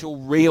an actual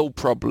real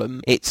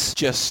problem. It's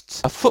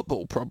just a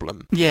football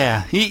problem.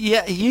 Yeah,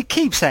 you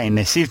keep saying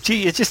this.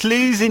 You're just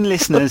losing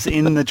listeners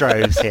in the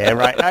droves here,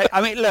 right?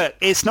 I mean, look,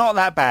 it's not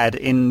that bad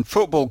in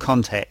football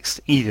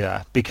context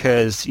either,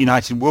 because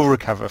United will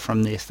recover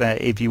from this.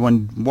 If you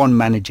want one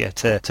manager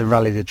to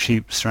rally the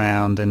troops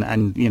around,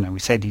 and we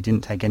said he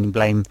didn't take any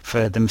blame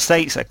for the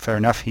mistakes. Fair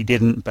enough, he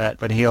didn't,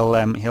 but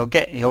he'll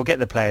get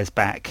the players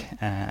back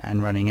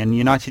and running, and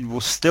United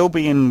will still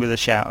be in with a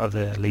shout of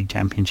the league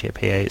championship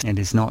here. It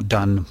is not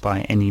done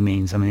by any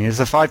means. I mean, there's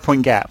a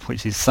 5-point gap,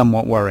 which is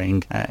somewhat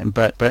worrying,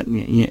 but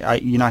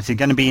United are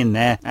going to be in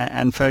there,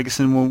 and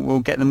Ferguson will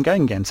get them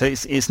going again. So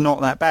it's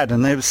not that bad,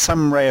 and there was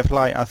some ray of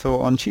light, I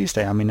thought, on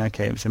Tuesday. I mean,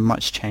 okay, it was a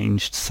much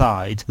changed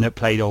side that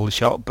played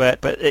Aldershot,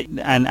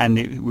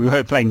 we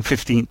were playing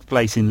 15th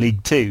place in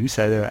League Two,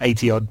 so there were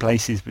 80 odd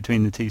places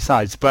between the two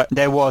sides, but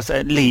there was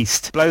at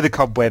least blow the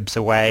cobwebs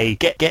away,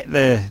 get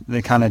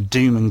the kind of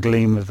doom and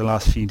gloom of the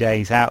last few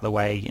days out the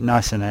way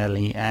nice and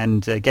early,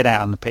 and get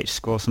out on the pitch,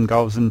 score some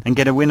goals, and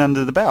get a win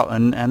under the belt,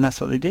 and that's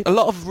what they did. A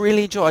lot of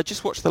really enjoy. I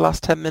just watched the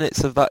last 10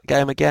 minutes of that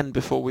game again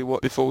before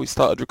we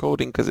started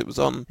recording, because it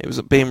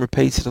was being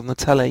repeated on the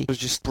telly. It was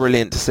just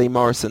brilliant to see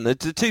Morrison. The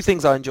two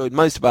things I enjoyed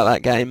most about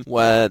that game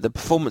were the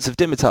performance of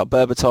Dimitar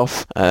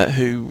Berbatov,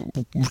 who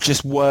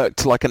just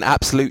worked like an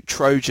absolute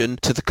Trojan,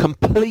 to the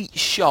complete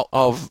shock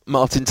of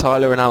Martin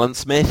Tyler and Alan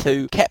Smith,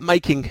 who kept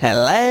making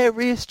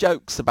hilarious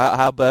jokes about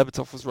how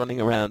Berbatov was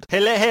running around.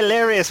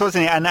 Hilarious,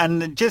 wasn't it?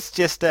 And just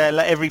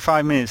like every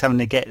 5 minutes having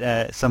to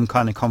get some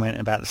kind of comment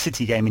about the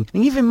City game. And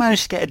he even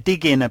managed to get a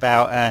dig in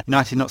about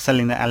United not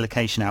selling their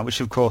allocation out,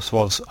 which of course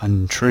was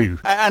untrue.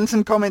 And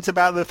some comments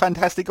about the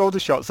fantastic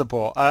Aldershot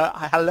support.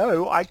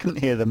 Hello, I couldn't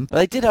hear them.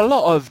 They did a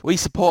lot of "we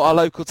support our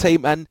local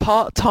team" and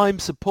part-time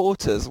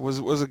supporters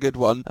was a good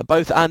one.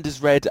 Both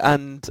Anders Red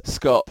and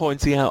Scott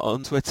pointing out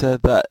on Twitter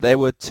that there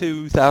were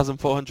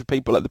 2,400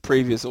 people at the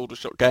previous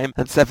Aldershot game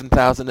and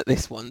 7,000 at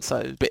this one, so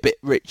a bit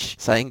rich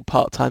saying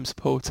part-time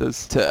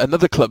supporters to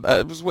another club.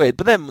 It was weird,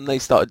 but then when they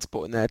started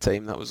supporting their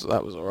team, that was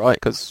all right,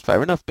 because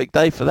fair enough, big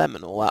day for them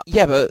and all that.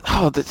 Yeah, but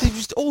it was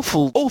just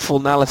awful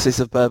analysis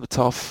of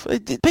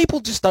Berbatov. People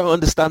just don't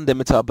understand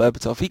Dimitar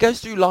Berbatov. He goes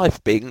through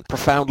life being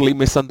profoundly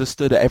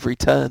misunderstood at every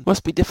turn.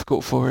 Must be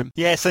difficult for him.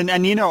 Yes,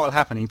 and you know what will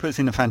happen. He puts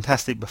in a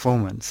fantastic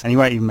performance, and he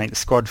won't even make the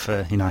squad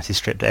for United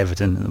stripped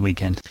Everton at the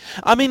weekend.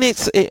 I mean,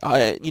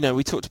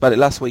 we talked about it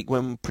last week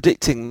when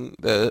predicting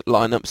the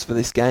lineups for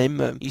this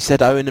game. You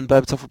said Owen and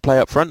Berbatov would play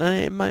up front,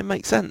 and it might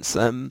make sense.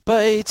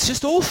 But it's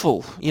just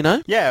awful,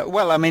 Yeah,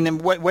 well, I mean,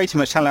 way too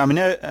much talent. I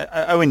mean,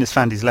 Owen has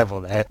found his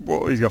level there.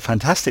 Well, he's got a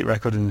fantastic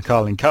record in the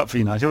Carling Cup for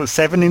United. It was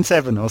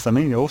 7-7 or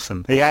something.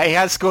 Awesome. He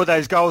has scored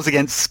those goals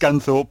against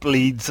Scunthorpe,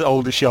 Leeds,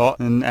 Aldershot,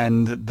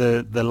 and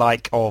the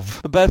like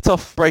of.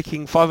 Berbatov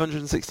breaking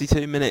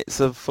 562 minutes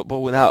of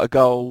football without a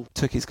goal,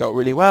 took his goal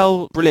really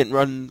well. Brilliant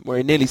run where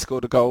he nearly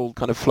scored a goal,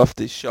 kind of fluffed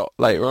his shot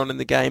later on in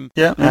the game.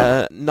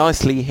 Yeah.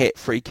 Nicely hit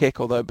free kick,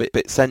 although a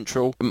bit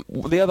central.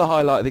 The other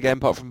highlight of the game,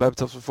 apart from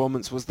Berbatov's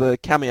performance, was the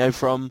cameo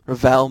from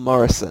Ravel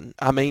Morrison.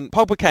 I mean,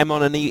 Pogba came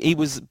on and he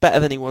was better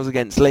than he was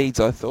against Leeds,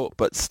 I thought,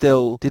 but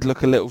still did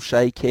look a little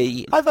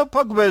shaky. I thought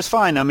Pogba was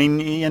fine. I mean,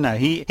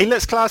 he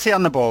looks classy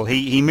on the ball.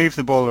 He moved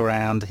the ball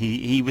around.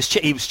 He was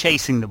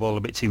chasing the ball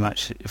a bit too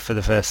much for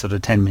the first sort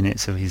of 10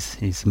 minutes of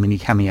his mini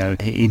cameo.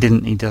 He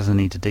doesn't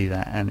need to do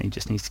that, and he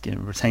just needs to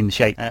retain the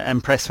shape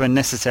and press when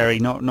necessary,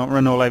 not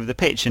run all over the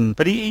pitch.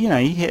 But he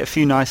hit a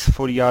few nice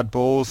 40-yard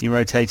balls. He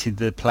rotated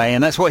the play,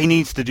 and that's what he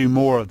needs to do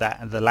more of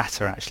that. The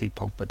latter, actually,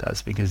 Pogba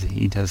does, because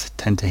he does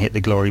tend to hit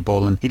the glory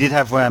ball. And he did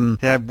have one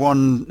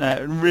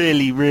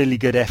really, really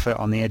good effort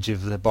on the edge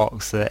of the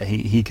box that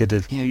he could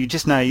have. You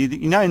just know,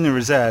 in the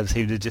reserves,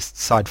 he would have just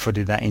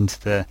side-footed that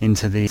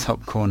into the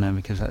top corner,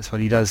 because that's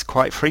what he does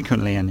quite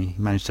frequently, and he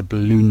managed to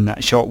balloon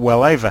that shot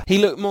well over. He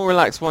looked more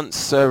relaxed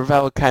once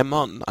Ravel came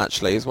on,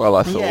 actually, as well,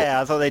 I thought.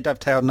 Yeah, I thought they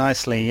dovetailed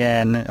nicely,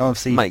 yeah, and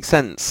obviously makes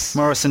sense.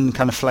 Morrison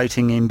kind of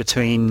floating in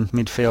between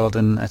midfield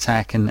and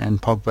attack, and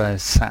Pogba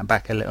sat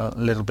back a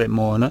little bit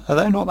more,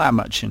 although not that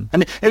much. And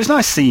it was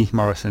nice to see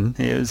Morrison.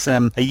 It was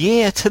a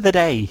year to the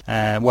day,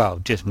 a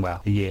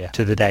year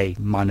to the day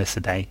minus a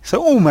day,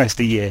 so almost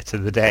a year to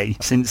the day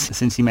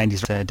since he made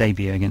his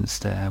debut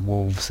against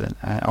Wolves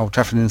at Old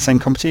Trafford in the same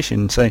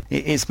competition. So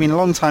it's been a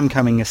long time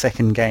coming, a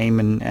second game,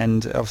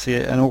 and obviously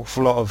an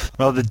awful lot of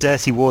rather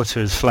dirty water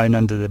has flown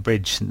under the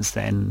bridge since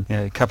then.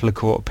 A couple of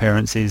court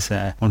appearances,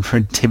 one for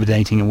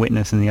intimidating a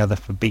witness and the other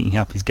for beating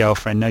up his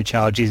girlfriend. No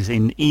charges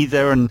in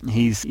either, and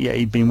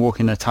he'd been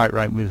walking a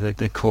tightrope with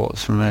the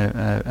courts from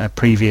a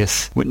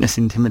previous witness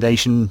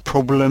intimidation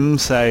problem,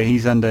 so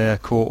he's under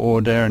court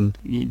order, and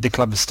the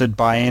club has stood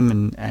by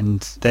him,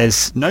 and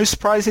there's no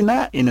surprise in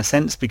that, in a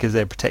sense, because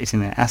they're protecting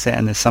their asset,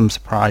 and there's some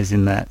surprise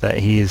in that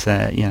he is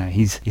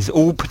he's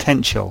all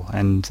potential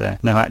and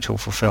no actual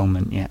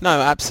fulfilment yet.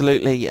 No,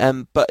 absolutely,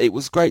 but it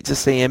was great to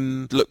see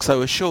him look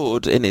so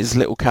assured in his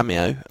little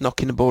cameo.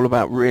 knocking the ball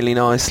about really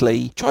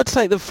nicely. Tried to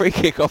take the free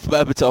kick off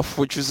Berbatov,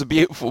 which was a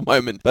beautiful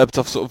moment.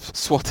 Berbatov sort of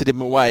swatted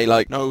him away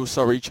like, no,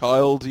 sorry,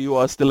 child, you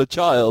are still a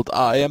child.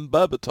 I am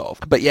Berbatov.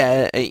 But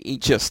yeah, he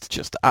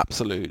just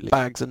absolutely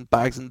bags and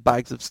bags and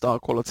bags of star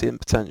quality and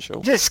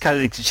potential. Just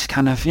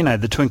kind of,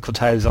 the twinkle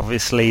toes,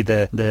 obviously,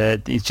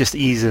 it's just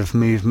ease of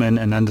movement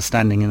and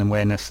understanding and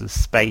awareness of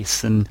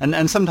space, and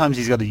sometimes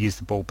he's got to use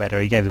the ball better.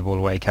 He gave the ball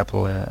away a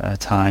couple of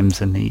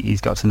times, and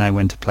he's got to know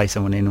when to play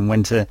someone in and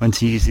when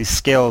to use his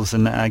skills,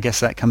 and I guess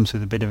that comes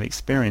with a bit of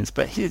experience.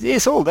 But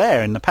it's all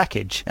there in the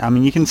package. I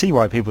mean, you can see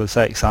why people are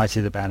so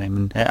excited about him.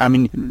 And I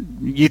mean,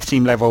 youth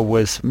team level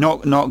was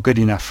not good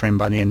enough for him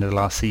by the end of the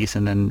last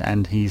season,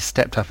 and he's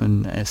stepped up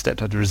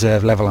to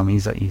reserve level. I mean,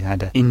 he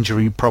had an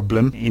injury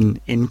problem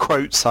in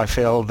quotes. I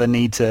feel the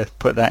need to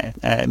put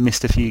that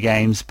missed a few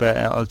games,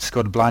 but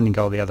scored a blinding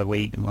goal the other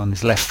week on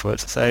his left foot.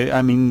 So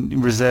I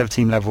mean, reserve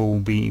team level will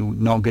be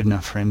not good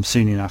enough for him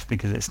soon enough,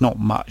 because it's not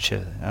much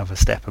of a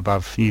step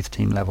above youth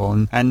team level,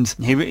 and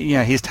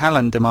his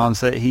talent demands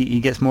that he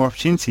gets more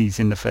opportunities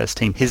in the first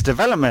team. His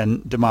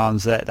development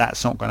demands that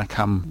that's not going to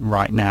come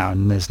right now,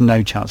 and there's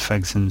no chance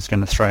Ferguson's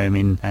going to throw him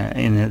in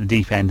at the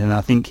deep end. And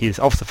I think his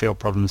off the field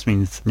problems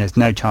means there's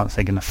no chance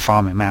they're going to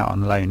farm him out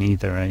on loan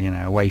either,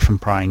 away from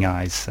prying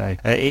eyes. So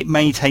it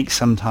may take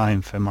some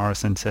time for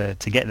Morrison to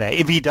get there,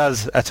 if he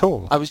does at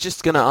all. I was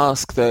just going to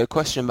ask the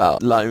question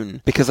about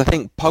loan, because I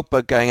think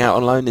Pogba going out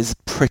on loan is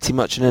pretty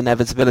much an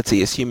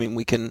inevitability, assuming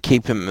we can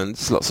keep him, and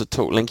there's lots of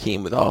talk linking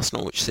him with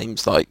Arsenal, which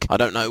seems like, I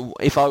don't know,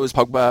 if I was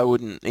Pogba I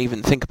wouldn't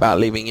even think about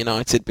leaving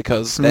United,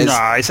 because no,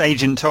 it's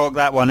agent talk,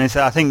 that one.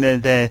 I think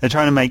they're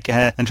trying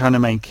to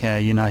make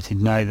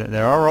United know that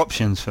there are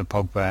options for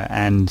Pogba,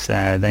 and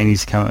they need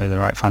to come up with the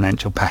right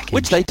financial package,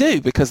 which they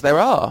do, because there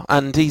are,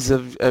 and he's a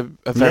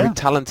very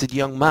talented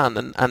young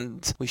man,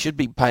 and we should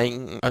be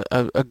paying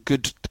a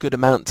good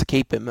amount to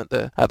keep him at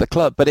the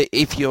club. But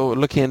if you're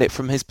looking at it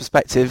from his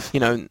perspective,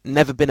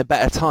 never been a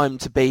better time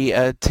to be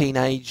a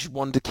teenage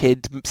wonder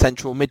kid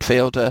central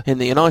midfielder in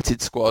the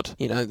United squad.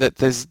 That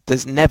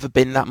there's never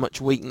been that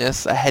much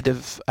weakness ahead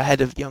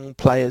of young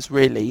players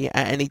really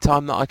at any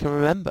time that I can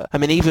remember. I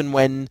mean, even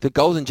when the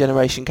golden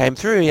generation came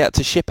through, he had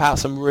to ship out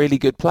some really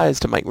good players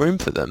to make room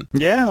for them.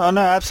 Yeah, oh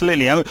no,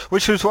 absolutely.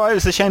 Which was why it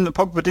was a shame that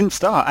Pogba didn't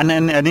start, and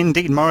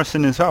indeed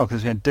Morrison as well,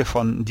 because we had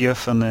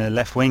Diouf on the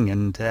left wing,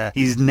 and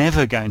he's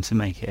never going to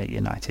make it at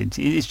United.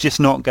 It's just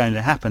not going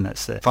to happen.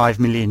 That's €5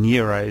 million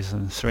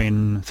and three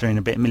and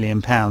a bit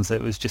million pounds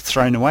that was just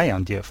thrown away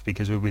on Diouf,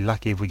 because we'll be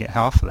lucky if we get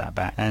half of that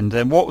back.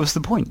 And what was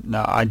the point?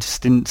 No, I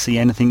just didn't see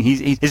anything.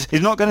 He's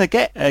not going to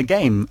get a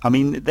game. I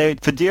mean,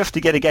 for Diouf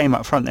to get a game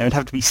up front, there would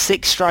have to be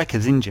 6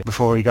 strikers injured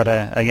before he got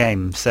a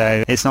game.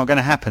 So it's not going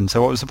to happen.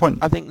 So what was the point?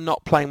 I think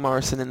not playing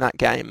Morrison in that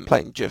game,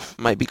 playing Diouf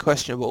may be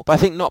questionable, but I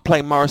think not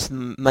playing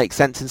Morrison makes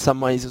sense in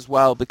some ways as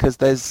well, because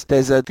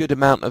there's a good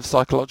amount of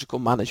psychological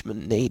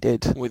management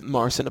needed with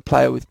Morrison, a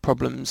player with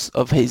problems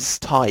of his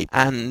type,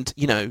 and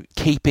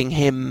keeping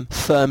him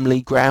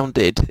firmly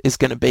grounded is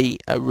going to be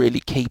a really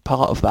key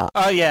part of that.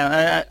 Oh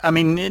yeah, I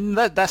mean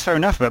that's fair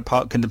enough. But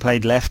Park could have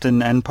played left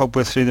and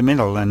Pogba through the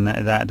middle, and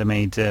that would have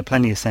made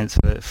plenty of sense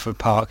for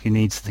Park, who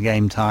needs the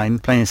game time.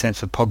 Plenty of sense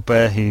for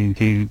Pogba,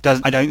 who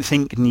doesn't. I don't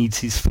think needs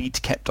his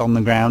feet kept on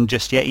the ground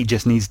just yet. He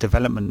just needs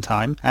development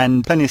time,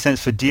 and plenty of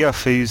sense for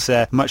Diouf, who's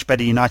a much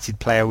better United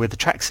player with a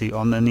tracksuit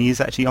on than he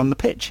is actually on the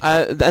pitch.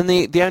 And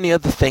the only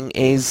other thing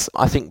is,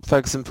 I think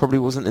Ferguson probably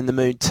wasn't in the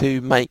mood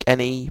to make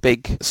any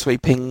big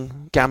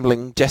sweeping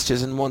gambling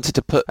gestures, and wanted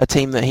to put a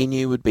team that he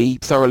knew would be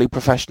thoroughly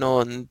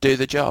professional and do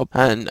the job.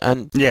 And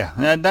yeah,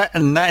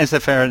 that is a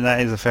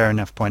fair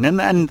enough point,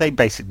 and they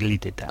basically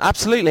did that.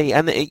 Absolutely,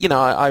 and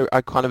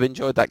I kind of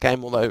enjoyed that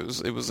game, although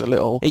it was a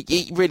little.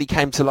 It really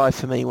came to life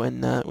for me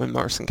when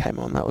Morrison came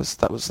on. That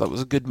was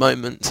a good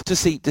moment to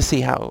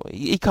see how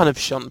he kind of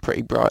shone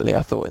pretty brightly,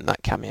 I thought, in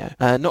that cameo.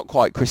 Not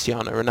quite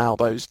Cristiano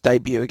Ronaldo's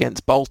debut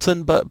against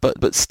Bolton,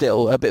 but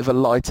still a bit of a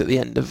light at the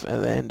end of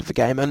the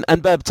game. And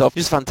Berbatov,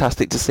 just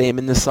fantastic to see him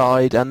in the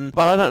side. But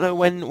I don't know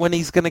when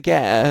he's going to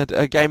get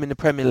a game in the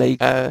Premier League,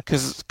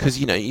 because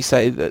you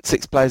say that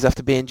 6 players have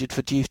to be injured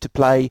for Diouf to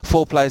play,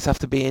 3 players have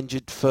to be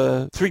injured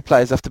for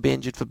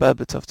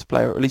Berbatov to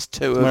play, or at least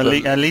 2 of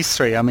them. At least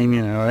 3. I mean,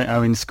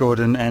 Owen scored,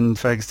 and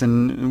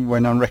Ferguson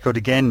went on record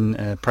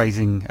again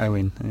praising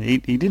Owen. He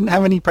didn't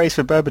have any praise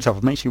for Berbatov.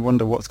 It makes you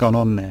wonder what's gone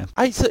on there.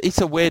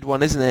 It's a weird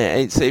one, isn't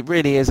it? It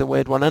really is a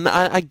weird one, and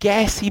I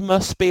guess he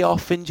must be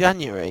off in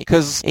January,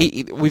 because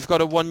we've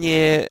got a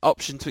 1-year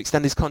option to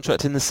extend his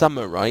contract in the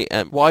summer, right?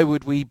 Why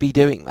would we be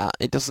doing that?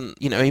 It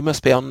doesn't, he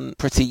must be on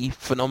pretty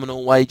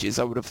phenomenal wages,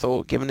 I would have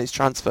thought, given his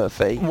transfer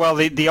fee. Well,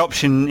 the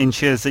option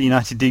ensures that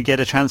United do get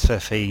a transfer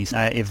fee.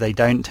 If they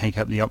don't take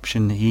up the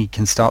option, he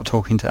can start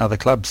talking to other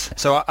clubs.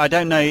 So I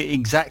don't know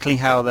exactly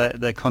how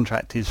the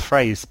contract is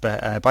phrased,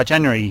 but by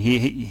January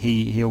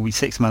he'll be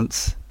 6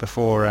 months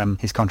before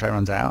his contract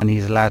runs out, and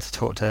he's allowed to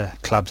talk to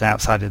clubs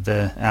outside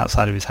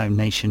of his home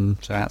nation,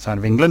 so outside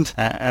of England,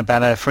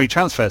 about a free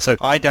transfer. So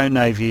I don't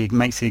know if he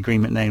makes the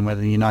agreement then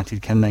whether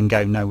United can then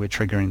go, no, we're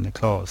triggering the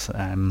clause,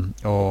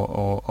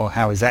 or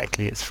how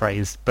exactly it's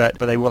phrased. But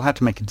they will have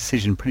to make a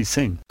decision pretty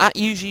soon. At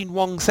Eugene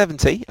Wong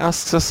 70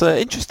 asks us an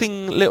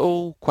interesting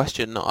little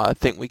question that I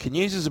think we can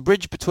use as a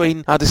bridge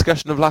between our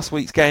discussion of last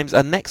week's games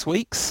and next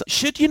week's.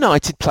 Should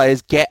United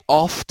players get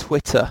off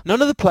Twitter?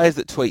 None of the players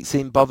that tweet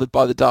seem bothered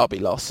by the Derby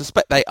loss.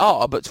 Suspect they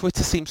are, but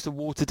Twitter seems to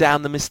water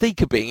down the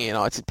mystique of being a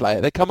United player.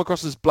 They come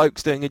across as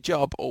blokes doing a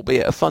job,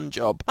 albeit a fun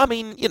job. I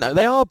mean,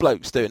 they are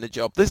blokes doing a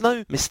job. There's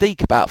no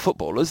mystique about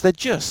footballers. They're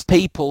just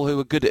people who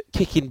are good at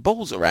kicking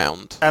balls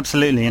around.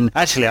 Absolutely, and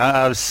actually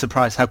I was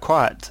surprised how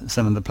quiet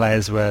some of the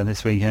players were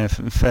this week.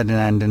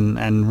 Ferdinand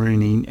and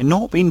Rooney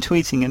not been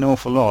tweeting an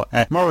awful lot.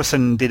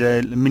 Morrison did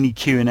a mini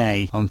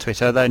Q&A on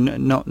Twitter, though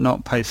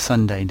not post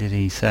Sunday, did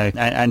he? So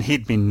and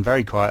he'd been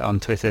very quiet on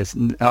Twitter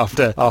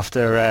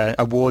after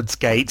Awards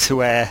Gate,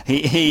 where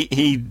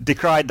he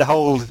decried the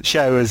whole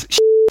show as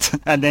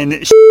and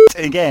then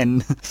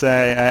again, so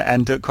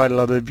and took quite a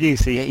lot of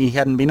abuse. He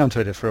hadn't been on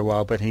Twitter for a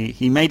while, but he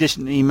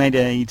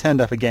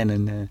turned up again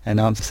and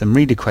answered some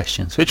reader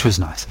questions, which was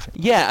nice of him.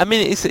 Yeah, I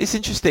mean it's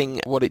interesting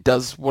what it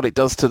does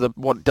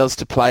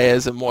to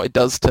players and what it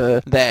does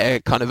to their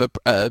kind of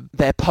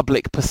their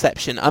public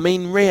perception. I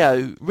mean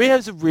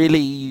Rio's a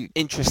really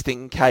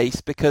interesting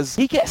case because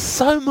he gets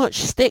so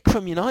much stick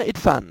from United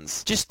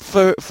fans just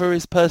for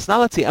his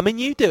personality. I mean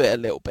you do it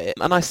a little bit,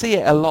 and I see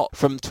it a lot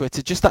from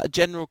Twitter. Just that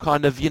general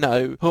kind of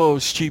oh,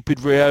 stupid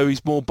Rio,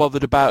 he's more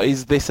bothered about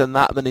his this and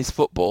that than his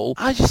football.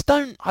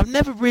 I've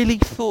never really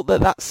thought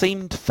that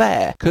seemed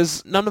fair,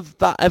 because none of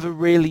that ever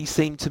really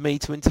seemed to me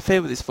to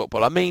interfere with his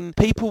football. I mean,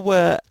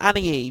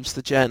 Annie Eves,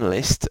 the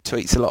journalist,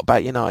 tweets a lot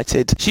about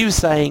United. She was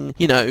saying,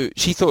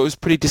 she thought it was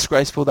pretty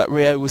disgraceful that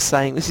Rio was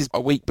saying, this is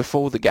a week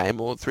before the game,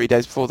 or 3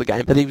 days before the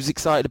game, that he was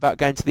excited about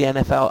going to the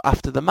NFL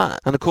after the match.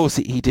 And of course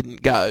he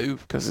didn't go,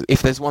 because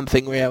if there's one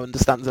thing Rio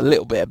understands a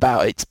little bit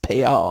about, it's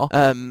PR.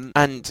 And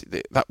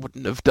that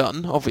wouldn't have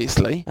done,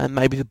 obviously, and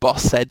maybe the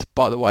boss said,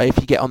 by the way, if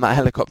you get on that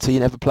helicopter,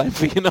 you're never playing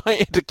for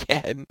United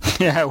again.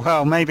 Yeah,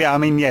 well, maybe, I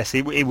mean, yes,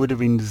 it would have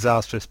been a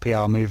disastrous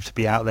PR move to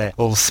be out there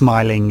all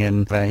smiling,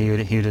 and he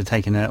would have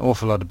taken an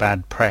awful lot of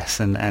bad press,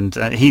 and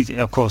he,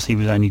 of course, he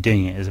was only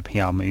doing it as a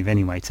PR move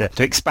anyway, to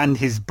expand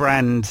his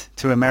brand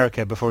to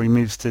America before he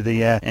moves to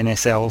the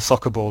NSL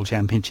Soccer Ball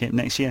Championship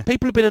next year.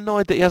 People have been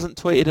annoyed that he hasn't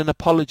tweeted an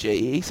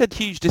apology. He said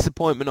huge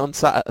disappointment on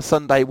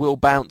Sunday, will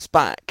bounce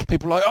back.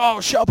 People are like,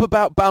 oh, shut up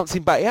about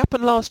bouncing back. It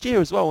happened last year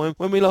as well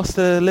when we lost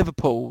to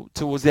Liverpool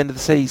towards the end of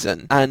the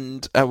season,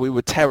 and we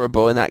were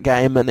terrible in that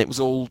game, and it was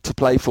all to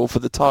play for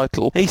the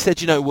title. He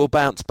said, we'll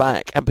bounce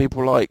back, and people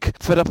were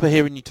like, fed up of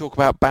hearing you talk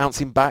about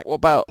bouncing back. What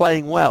about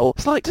playing well?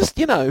 It's like, just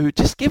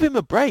give him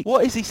a break.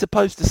 What is he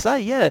supposed to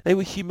say? Yeah, they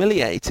were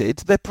humiliated.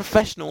 They're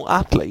professional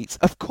athletes.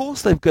 Of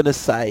course they're going to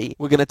say,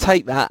 we're going to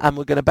take that and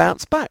we're going to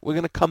bounce back. We're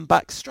going to come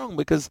back strong,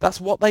 because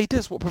that's what they do.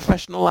 It's what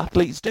professional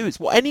athletes do. It's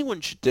what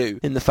anyone should do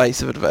in the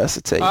face of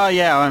adversity. Oh,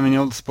 yeah. I mean,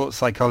 all the sports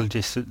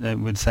psychologists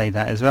would say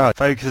that as well.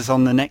 Focus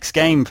on the next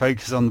game,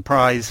 focus on the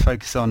prize,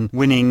 focus on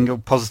winning, or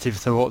positive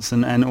thoughts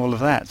and all of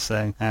that.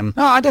 So, no,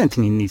 I don't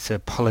think he needs to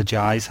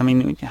apologise. I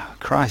mean,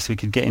 Christ, we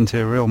could get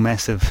into a real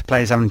mess of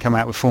players having to come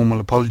out with formal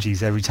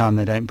apologies every time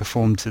they don't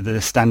perform to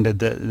the standard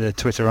that the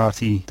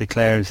Twitterati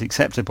declare is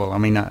acceptable. I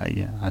mean,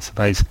 I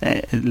suppose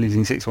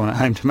losing 6-1 at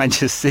home to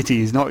Manchester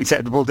City is not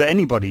acceptable to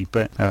anybody,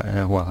 but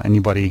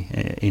anybody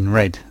in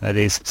red, that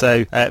is.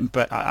 So,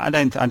 but I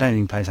don't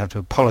think players have to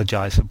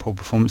apologise for poor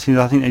performances.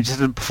 I think they just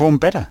have to perform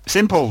better.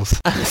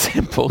 Simples.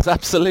 Simples,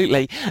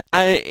 absolutely.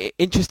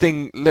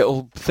 Interesting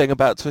little thing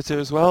about Twitter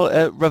as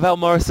well. Ravel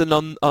Morrison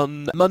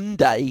on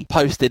Monday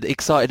posted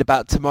excited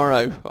about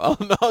tomorrow on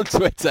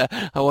Twitter.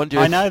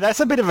 I know, that's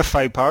a bit of a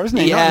faux pas, isn't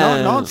it?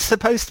 Yeah. Not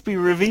supposed to be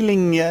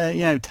revealing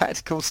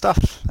tactical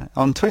stuff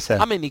on Twitter.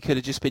 I mean, he could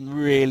have just been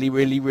really,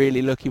 really,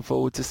 really looking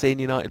forward to seeing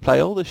United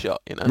play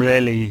Aldershot,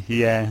 Really,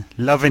 yeah.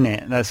 Loving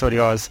it. That's what he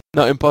was.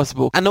 Not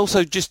impossible. And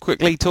also, just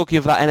quickly, talking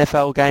of that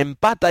NFL game,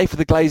 bad day for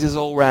the Glazers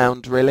all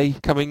round, really.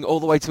 Coming all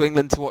the way to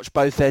England to watch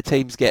both their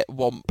teams get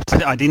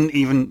whomped. I didn't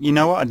even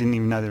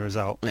know the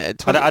result. Yeah,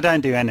 I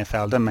don't do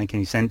NFL. It doesn't make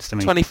any sense to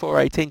me.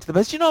 24-18 to the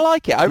best. Do you not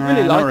like it? I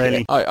really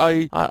like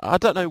it. I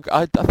don't know.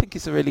 I think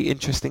it's a really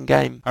interesting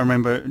game. I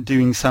remember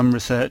doing some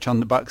research on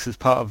the Bucks as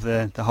part of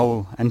the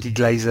whole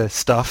anti-Glazer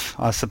stuff,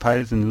 I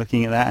suppose, and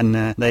looking at that, and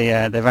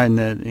they've owned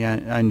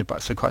the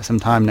Bucks for quite some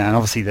time now, and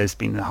obviously there's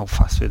been the whole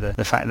fuss with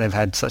the fact they've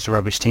had such a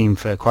rubbish team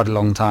for quite a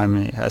long time,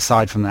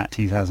 aside from that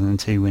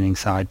 2002 winning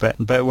side. But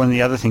one of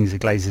the other things the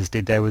Glazers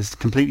did there was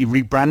completely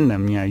rebrand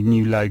them,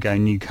 new logo,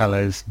 new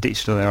colours,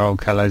 ditched all their old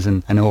colours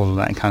and all of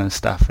that kind of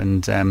stuff,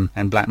 and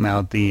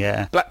blackmailed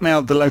the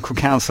local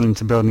council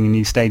into building a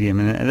new stadium,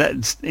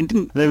 and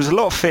there was a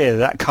lot of fear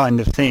that kind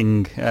of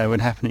thing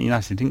would happen at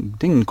United. It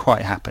didn't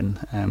quite happen.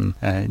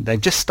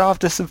 They've just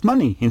starved us of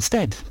money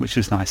instead, which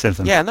was nice of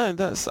them. Yeah, no,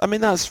 that's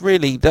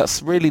really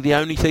the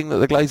only thing that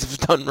the Glazers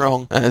have done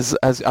wrong as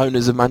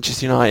owners of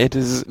Manchester United,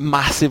 is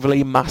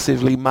massively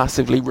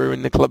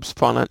ruin the club's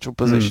financial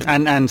position.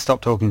 And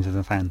stop talking to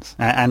the fans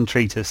and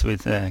treat us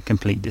with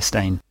complete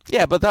disdain.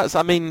 Yeah, but that's,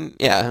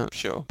 yeah,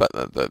 sure. But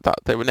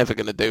they were never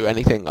going to do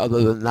anything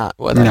other than that,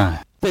 were they? No.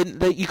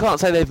 You can't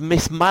say they've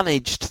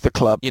mismanaged the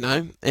club, in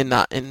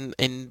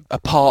a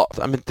part.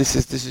 This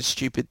is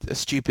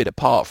stupid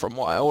apart from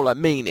what all I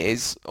mean by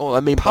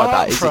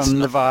that is from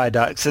the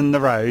viaducts and the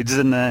roads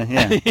and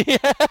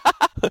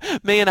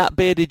Me and that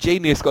bearded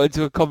genius got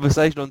into a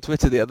conversation on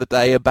Twitter the other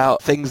day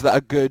about things that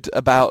are good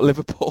about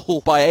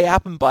Liverpool. It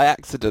happened by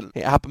accident.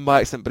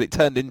 But it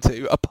turned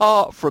into,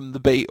 apart from the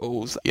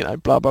Beatles,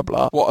 blah blah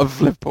blah. What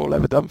have Liverpool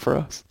ever done for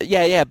us?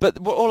 Yeah. But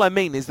all I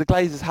mean is the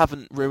Glazers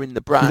haven't ruined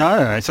the brand.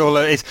 No, it's all.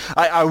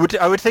 I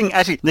would think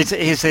actually this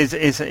is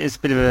a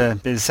bit of a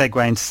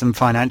segue into some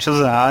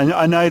financials.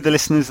 I know the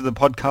listeners of the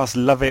podcast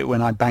love it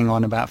when I bang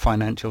on about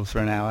financials for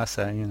an hour,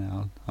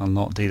 so I'll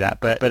not do that.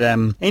 But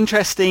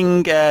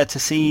interesting to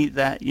see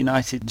that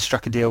United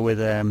struck a deal with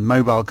a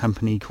mobile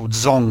company called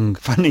Zong.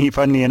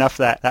 Funnily enough,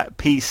 that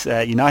piece,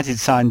 United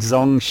signed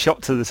Zong,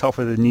 shot to the top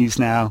of the News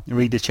Now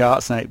reader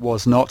charts, and it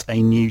was not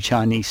a new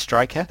Chinese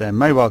striker. The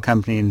mobile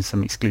company and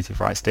some exclusive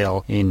rights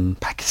deal in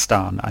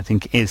Pakistan, I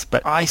think it is.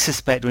 But I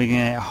suspect we're going to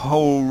get a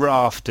whole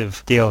raft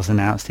of deals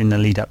announced in the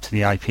lead up to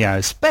the IPO,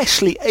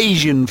 especially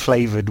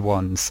Asian-flavoured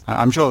ones.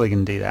 I'm sure they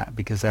can do that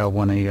because they'll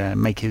want to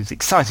make it as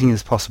exciting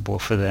as possible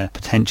for the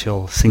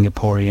potential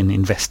Singaporean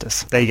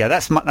investors. There you go.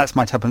 That's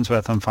my tuppence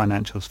worth on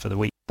financials for the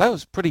week. That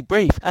was pretty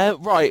brief.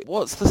 Right,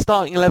 what's the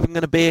starting 11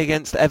 going to be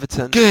against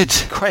Everton? Good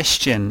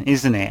question,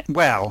 isn't it?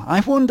 Well,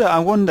 I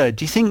wonder,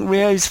 do you think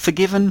Rio's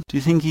forgiven? Do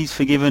you think he's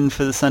forgiven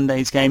for the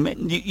Sunday's game?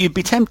 You'd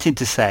be tempted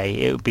to say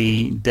it would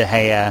be De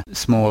Gea,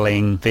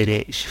 Smalling,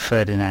 Vidic,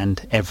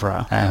 Ferdinand,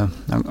 Evra.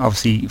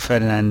 Obviously,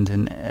 Ferdinand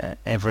and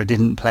Evra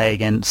didn't play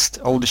against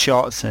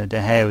Aldershot, so De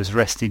Gea was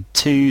rested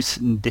too,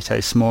 ditto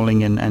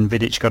Smalling and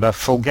Vidic got a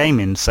full game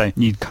in, so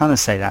you'd kind of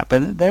say that.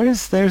 But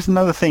there's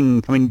another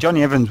thing.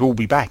 Johnny Evans will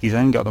be back. He's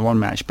only got the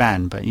one-match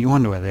ban, but you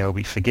wonder whether they'll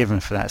be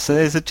forgiven for that. So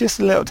there's just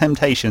a little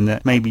temptation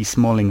that maybe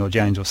Smalling or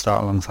Jones will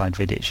start alongside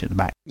Vidic at the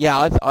back.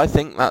 Yeah, I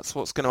think that's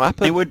what's going to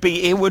happen. It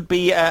would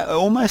be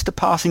almost a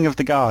passing of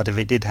the guard if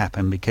it did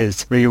happen,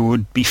 because Rio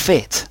would be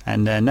fit,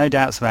 and no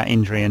doubts about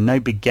injury, and no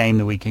big game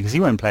the weekend, because he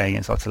won't play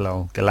against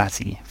Ottolol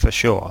Galati for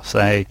sure.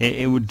 So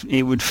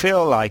it would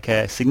feel like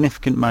a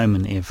significant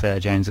moment if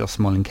Jones or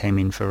Smalling came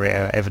in for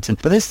Rio at Everton.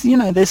 But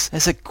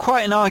there's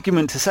quite an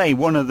argument to say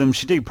one of them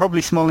should do.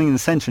 Probably Smalling in the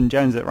centre and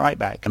Jones at right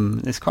back.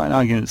 There's quite an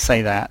argument to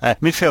say that.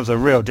 Midfield's a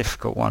real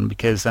difficult one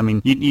because,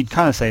 you'd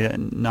kind of say that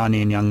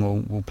Nani and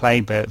Young will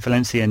play, but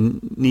Valencia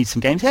needs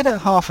some games. He had a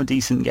half a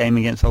decent game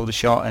against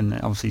Aldershot and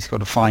obviously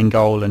scored a fine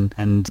goal,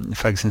 and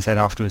Ferguson said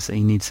afterwards that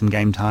he needs some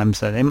game time,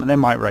 so they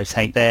might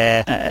rotate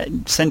there.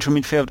 Central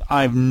midfield,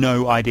 I have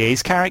no idea.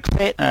 Is Carrick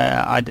fit?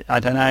 I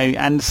don't know.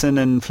 Anderson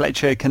and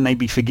Fletcher, can they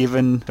be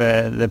forgiven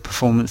for the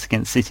performance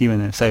against City when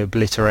they're so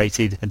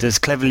obliterated? Does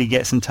Cleverley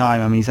get some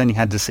time? He's only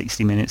had the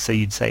 60 minutes, so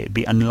you'd say it'd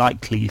be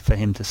unlikely for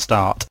him to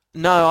start.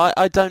 No,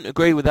 I don't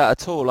agree with that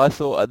at all. I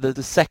thought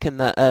the second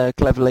that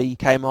Cleverley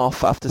came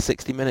off after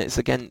 60 minutes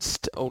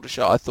against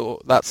Aldershot, I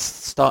thought that's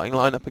starting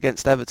lineup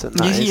against Everton.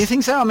 You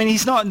think so?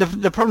 He's not.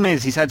 The problem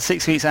is he's had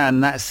 6 weeks out,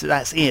 and that's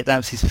it. That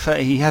was his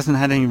first, he hasn't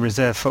had any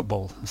reserve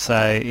football,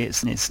 so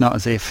it's not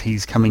as if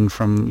he's coming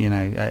from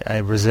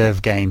a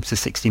reserve game to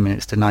 60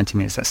 minutes to 90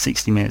 minutes. That's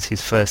 60 minutes,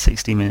 his first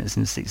 60 minutes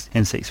in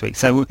 6 weeks.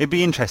 So it'd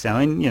be interesting.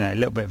 A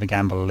little bit of a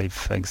gamble if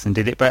Ferguson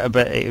did it, but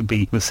it would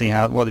be. We'll see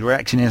what the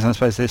reaction is. I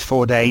suppose there's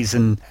 4 days.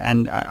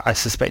 And I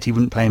suspect he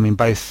wouldn't play him in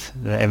both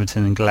the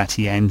Everton and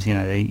Galati games.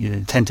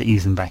 They tend to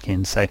ease him back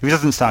in. So if he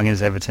doesn't start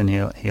against Everton,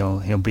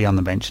 he'll be on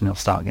the bench and he'll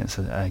start against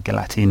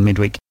Galati in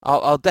midweek.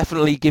 I'll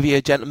definitely give you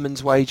a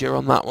gentleman's wager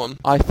on that one.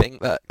 I think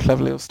that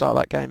Cleverley will start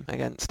that game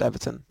against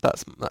Everton.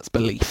 That's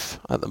belief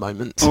at the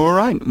moment. All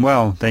right.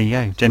 Well, there you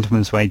go.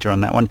 Gentleman's wager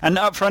on that one. And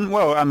up front,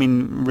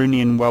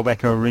 Rooney and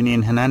Welbeck or Rooney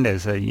and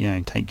Hernandez.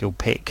 Take your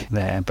pick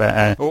there.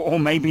 But or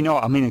maybe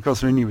not. Of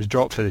course, Rooney was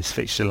dropped for this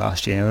fixture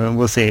last year.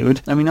 We'll see. It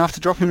would.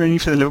 After dropping Rooney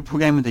for the Liverpool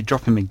game, would they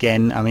drop him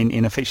again?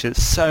 In a fixture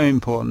that's so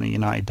important that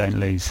United don't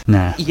lose.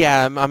 Nah.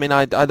 Yeah.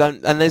 I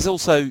don't. And there's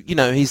also,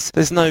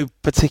 there's no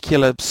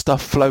particular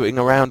stuff floating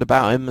around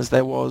about him as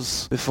there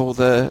was before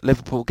the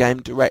Liverpool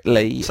game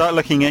directly. Start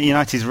looking at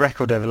United's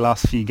record over the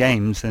last few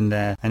games, and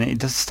it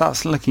just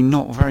starts looking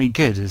not very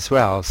good as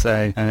well.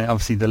 So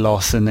obviously the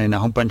loss, and then a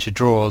whole bunch of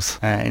draws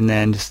in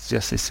there, and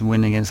just this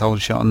win against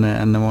Aldershot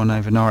and the one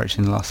over Norwich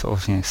in the last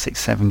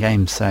 6-7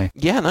 games. So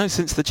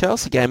since the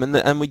Chelsea game,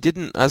 and we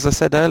didn't, as I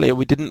said earlier,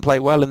 we didn't play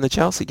well in the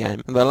Chelsea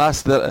game. And the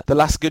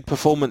last good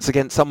performance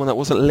against someone that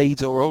wasn't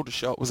Leeds or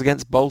Aldershot was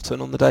against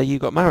Bolton on the day you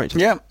got married.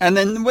 Yeah, and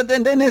then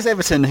there's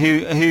Everton,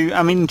 who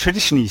mean,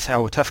 traditionally you say,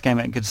 oh, tough game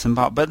at Goodison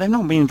Park, but they've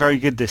not been very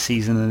good this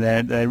season,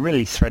 and they're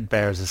really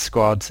threadbare as a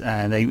squad.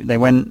 They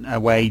went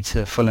away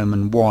to Fulham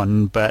and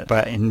won, but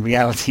in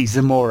reality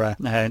Zamora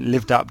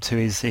lived up to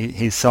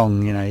his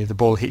song. You know, if the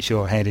ball hits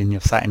your head and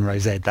you're sat in row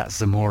Z, that's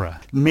Zamora.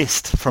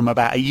 Missed from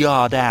about a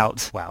yard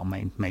out, well,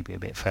 maybe a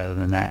bit further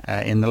than that,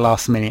 in the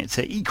last minute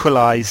to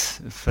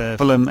equalise for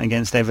Fulham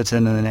against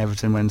Everton, and then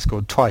Everton went and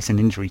scored twice in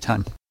injury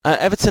time.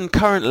 Everton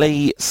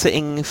currently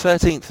sitting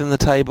 13th in the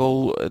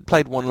table,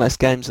 played one less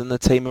games than the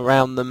team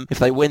around them. If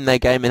they win their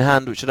game in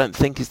hand, which I don't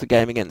think is the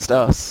game against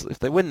us, if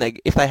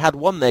they had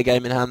won their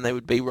game in hand, they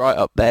would be right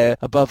up there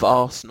above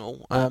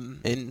Arsenal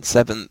in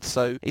 7th.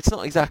 So it's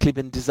not exactly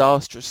been a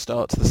disastrous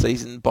start to the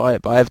season by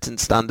Everton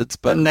standards.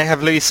 But and they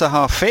have Louis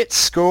Saha fit,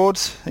 scored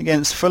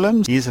against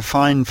Fulham. He's a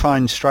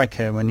fine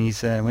striker when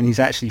he's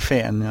actually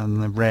fit, and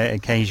on the rare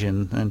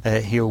occasion, and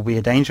he'll be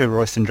a danger.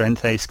 Royston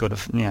Drenthe scored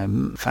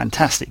a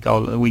fantastic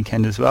goal at the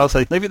weekend as well.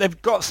 So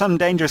they've got some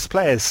dangerous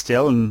players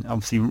still, and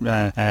obviously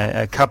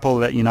a couple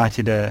that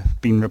United have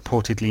been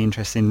reportedly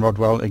interested in.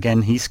 Rodwell,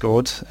 again, he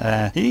scored.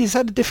 He's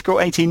had a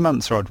difficult 18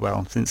 months,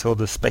 Rodwell, since all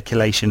the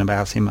speculation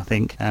about him, I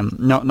think.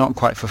 Not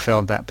quite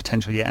fulfilled that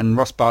potential yet. And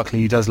Ross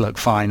Barkley, who does look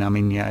fine. I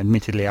mean,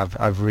 admittedly,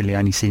 I've really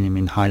only seen him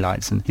in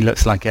highlights, and he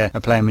looks like a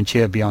player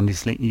mature beyond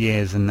his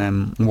years,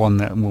 and one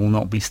that will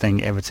not be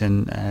staying at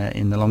Everton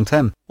in the long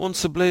term.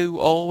 Once a blue,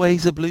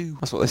 always a blue.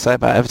 That's what they say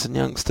about Everton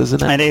youngsters,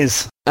 isn't it? It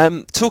is.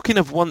 Talking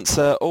of once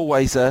a,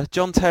 always a,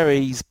 John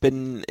Terry's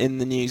been in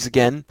the news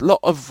again. A lot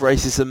of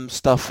racism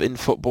stuff in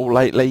football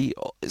lately.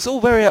 It's all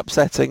very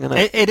upsetting, isn't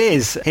it? It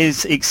is.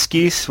 His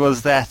excuse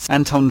was that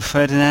Anton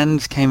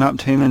Ferdinand came up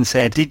to him and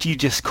said, "Did you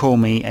just call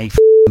me a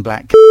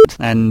black c-?"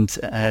 And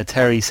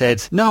Terry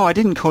said, "No, I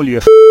didn't call you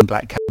a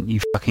black c***, you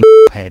fucking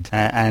head."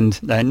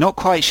 And not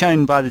quite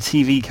shown by the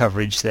TV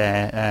coverage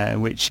there,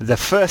 which the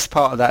first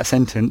part of that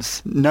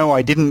sentence, "No,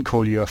 I didn't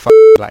call you a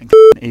black c**",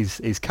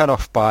 is cut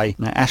off by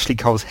Ashley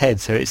Cole's head.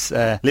 So it's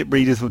lip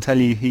readers will tell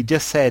you he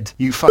just said,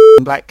 "You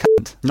black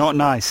cunt." Not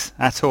nice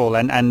at all.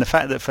 And the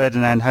fact that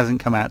Ferdinand hasn't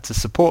come out to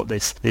support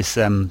this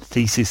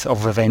thesis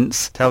of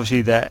events tells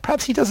you that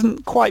perhaps he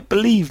doesn't quite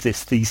believe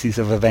this thesis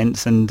of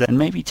events, and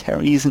maybe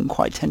Terry isn't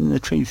quite telling the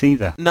truth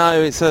either.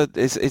 No, it's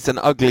an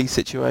ugly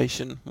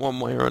situation one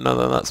way or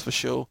another, that's for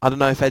sure. I don't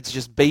know if Ed's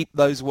just beeped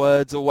those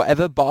words or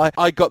whatever, but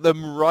I got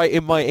them right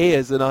in my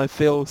ears and I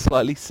feel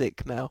slightly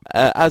sick now,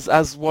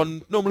 as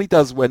one normally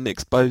does when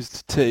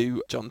exposed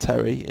to John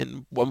Terry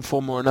in one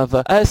form or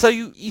another. So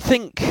you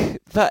think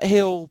that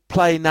he'll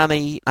play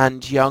Nani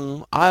and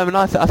Young? I mean,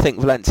 I think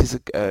Valencia's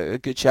a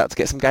good shout to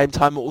get some game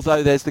time,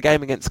 although there's the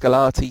game against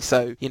Galati,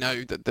 so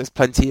there's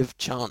plenty of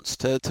chance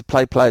to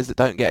play players that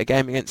don't get a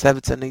game against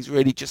Everton. He's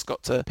really just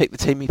got to pick the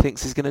team he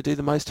thinks is going to do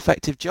the most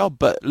effective job.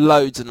 But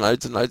loads and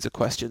loads and loads of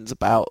questions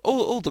about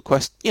all the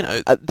questions.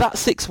 That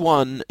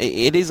 6-1,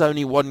 it is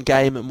only one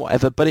game and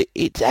whatever, but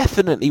it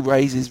definitely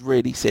raises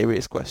really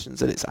serious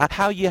questions, and it's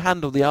how you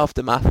handle the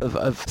aftermath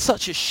of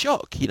such a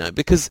shock,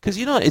 because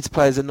United's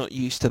players are not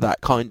used to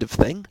that kind of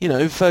thing.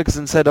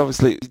 Ferguson said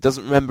obviously he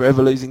doesn't remember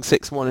ever losing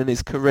 6-1 in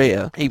his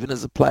career, even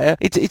as a player.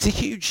 It's a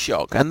huge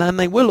shock, and then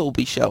they will all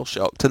be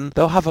shell-shocked, and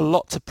they'll have a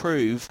lot to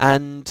prove,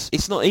 and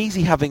it's not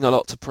easy having a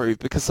lot to prove,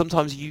 because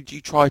sometimes you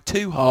try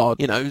too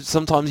hard,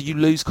 sometimes you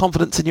lose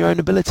confidence in your own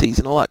abilities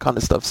and all that kind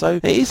of stuff. So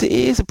it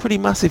is a pretty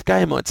massive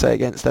game, I'd say,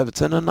 against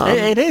Everton. And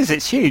it is.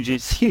 It's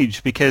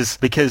huge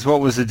because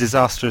what was a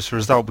disastrous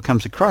result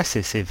becomes a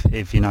crisis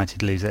if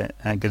United lose it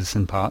at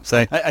Goodison Park.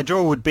 So a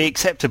draw would be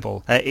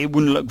acceptable. It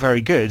wouldn't look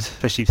very good,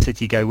 especially if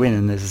City go win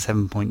and there's a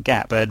 7-point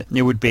gap, but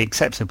it would be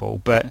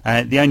acceptable. But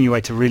the only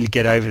way to really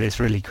get over this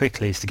really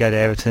quickly is to go to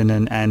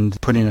Everton and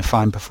put in a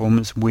fine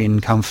performance,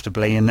 win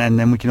comfortably, and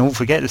then we can all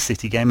forget the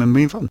City game and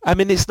move on. I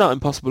mean, it's not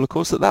impossible, of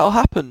course, that'll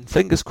happen.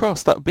 Fingers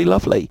crossed, that would be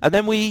lovely. And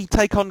then we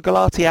take on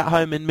Galati at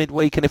home in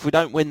midweek, and if we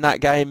don't win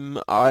that game,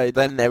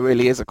 then there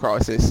really is a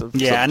crisis of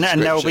and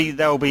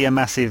there'll be a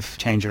massive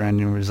change around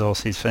in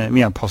resources for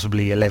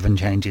possibly 11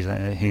 changes.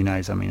 Who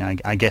knows? I mean,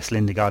 I guess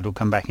Lindegaard will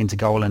come back into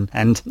goal,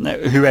 and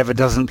whoever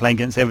doesn't play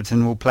against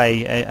Everton will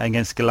play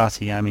against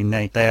Galati. I mean,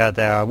 they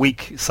are a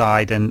weak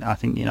side, and I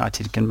think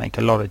United can make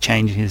a lot of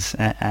changes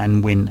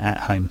and win at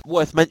home.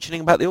 Worth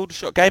mentioning about the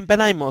Aldershot game,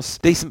 Ben Amos,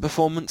 decent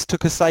performance,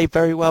 took a save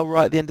very well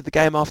right at the end of the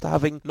game after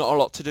having not a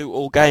lot to do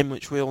all game,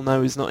 which we all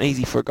know is not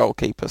easy for a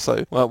goalkeeper.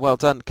 So well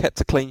done,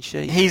 kept a clean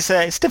sheet. It's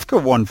a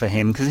difficult one for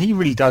him because he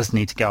really does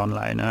need to go on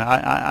loan.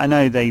 I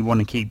know they want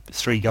to keep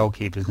 3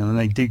 goalkeepers, and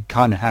they do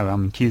kind of have.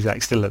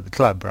 Cusac's still at the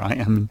club,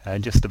 right?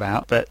 Just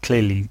about, but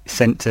clearly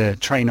sent to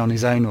train on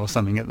his own or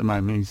something at the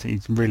moment. He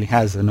really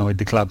has annoyed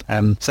the club.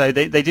 So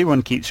they do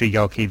want to keep 3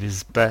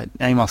 goalkeepers, but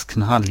Amos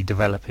can hardly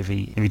develop if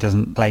he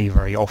doesn't play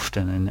very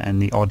often,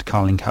 and the odd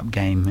Carling Cup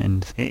game,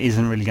 and it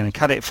isn't really going to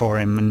cut it for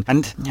him.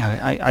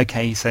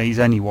 Okay, so he's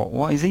only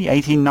what is he?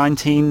 18,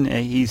 19?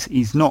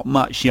 He's not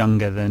much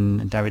younger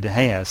than David De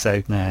Gea,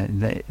 so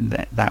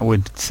that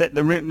would set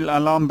the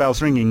alarm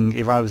bells ringing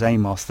if I was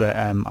Amos that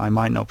I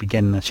might not be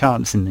getting a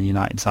chance in the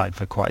United side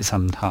for quite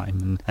some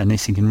time, and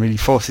this he can really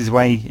force his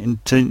way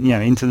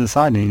into the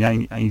side,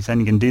 and he's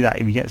only going to do that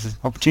if he gets an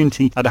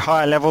opportunity at a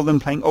higher level than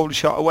playing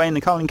Aldershot away in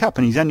the Carling Cup,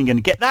 and he's only going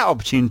to get that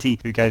opportunity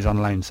if he goes on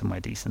loan somewhere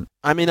decent.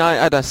 I mean,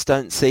 I just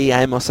don't see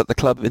Amos at the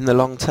club in the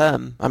long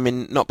term. I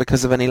mean, not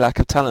because of any lack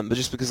of talent, but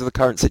just because of the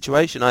current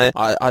situation.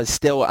 I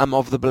still am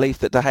of the belief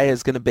that De Gea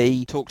is going to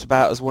be talked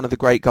about as one of the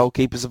great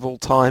goalkeepers of all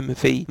time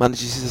if he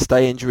manages to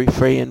stay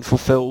injury-free and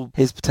fulfil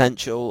his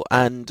potential,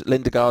 and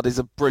Lindegaard is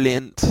a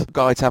brilliant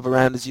guy to have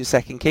around as your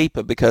second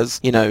keeper because,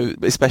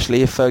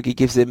 especially if Fergie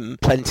gives him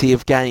plenty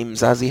of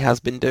games as he has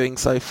been doing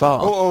so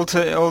far. We'll all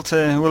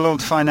to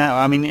find out.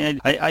 I mean,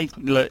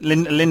 look,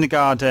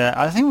 Lindegaard,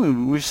 I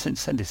think we've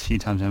said this a few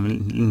times.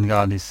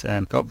 Lindegaard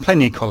has got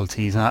plenty of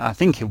qualities, and I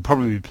think he'll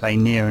probably play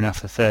near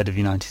enough a third of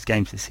United's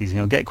games this season.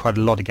 He'll get quite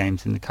a lot of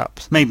games in the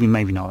Cups. Maybe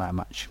not that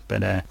much,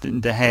 but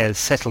De Gea's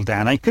settled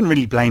down. I couldn't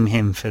really blame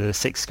him for the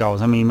 6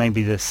 goals. I mean,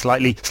 maybe the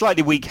slightly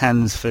weak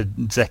hands for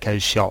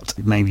Zeko's shot.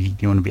 Maybe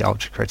you want to be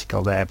ultra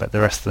critical there, but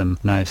the rest of them,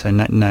 no. So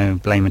no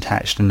blame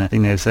attached, and I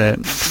think there's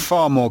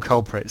far more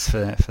culprits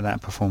for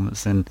that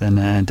performance than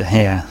De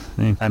Gea.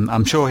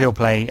 I'm sure he'll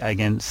play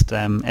against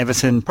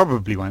Everton.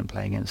 Probably won't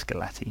play against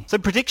Galati. So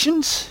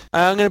predictions?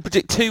 I'm going to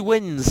predict 2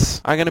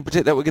 wins. I'm going to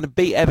predict that we're going to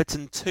beat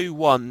Everton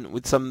 2-1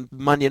 with some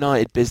Man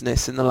United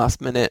business in the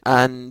last minute,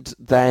 and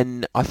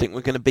then I think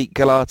we're going to beat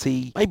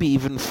Galati maybe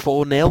even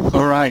 4-0.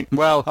 All right.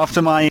 Well,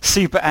 after my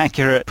super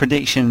accurate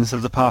predictions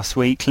of the past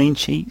week, clean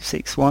sheet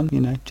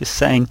 6-1. Just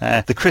saying,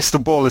 the crystal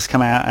ball has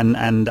come out,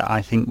 and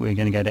I think we're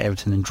going to go to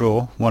Everton and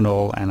draw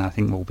 1-1, and I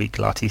think we'll beat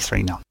Galati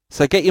 3-0.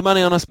 So get your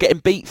money on us getting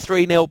beat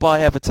 3-0 by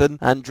Everton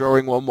and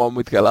drawing 1-1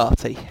 with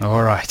Galati.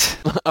 All right.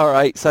 All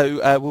right,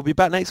 so we'll be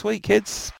back next week, kids.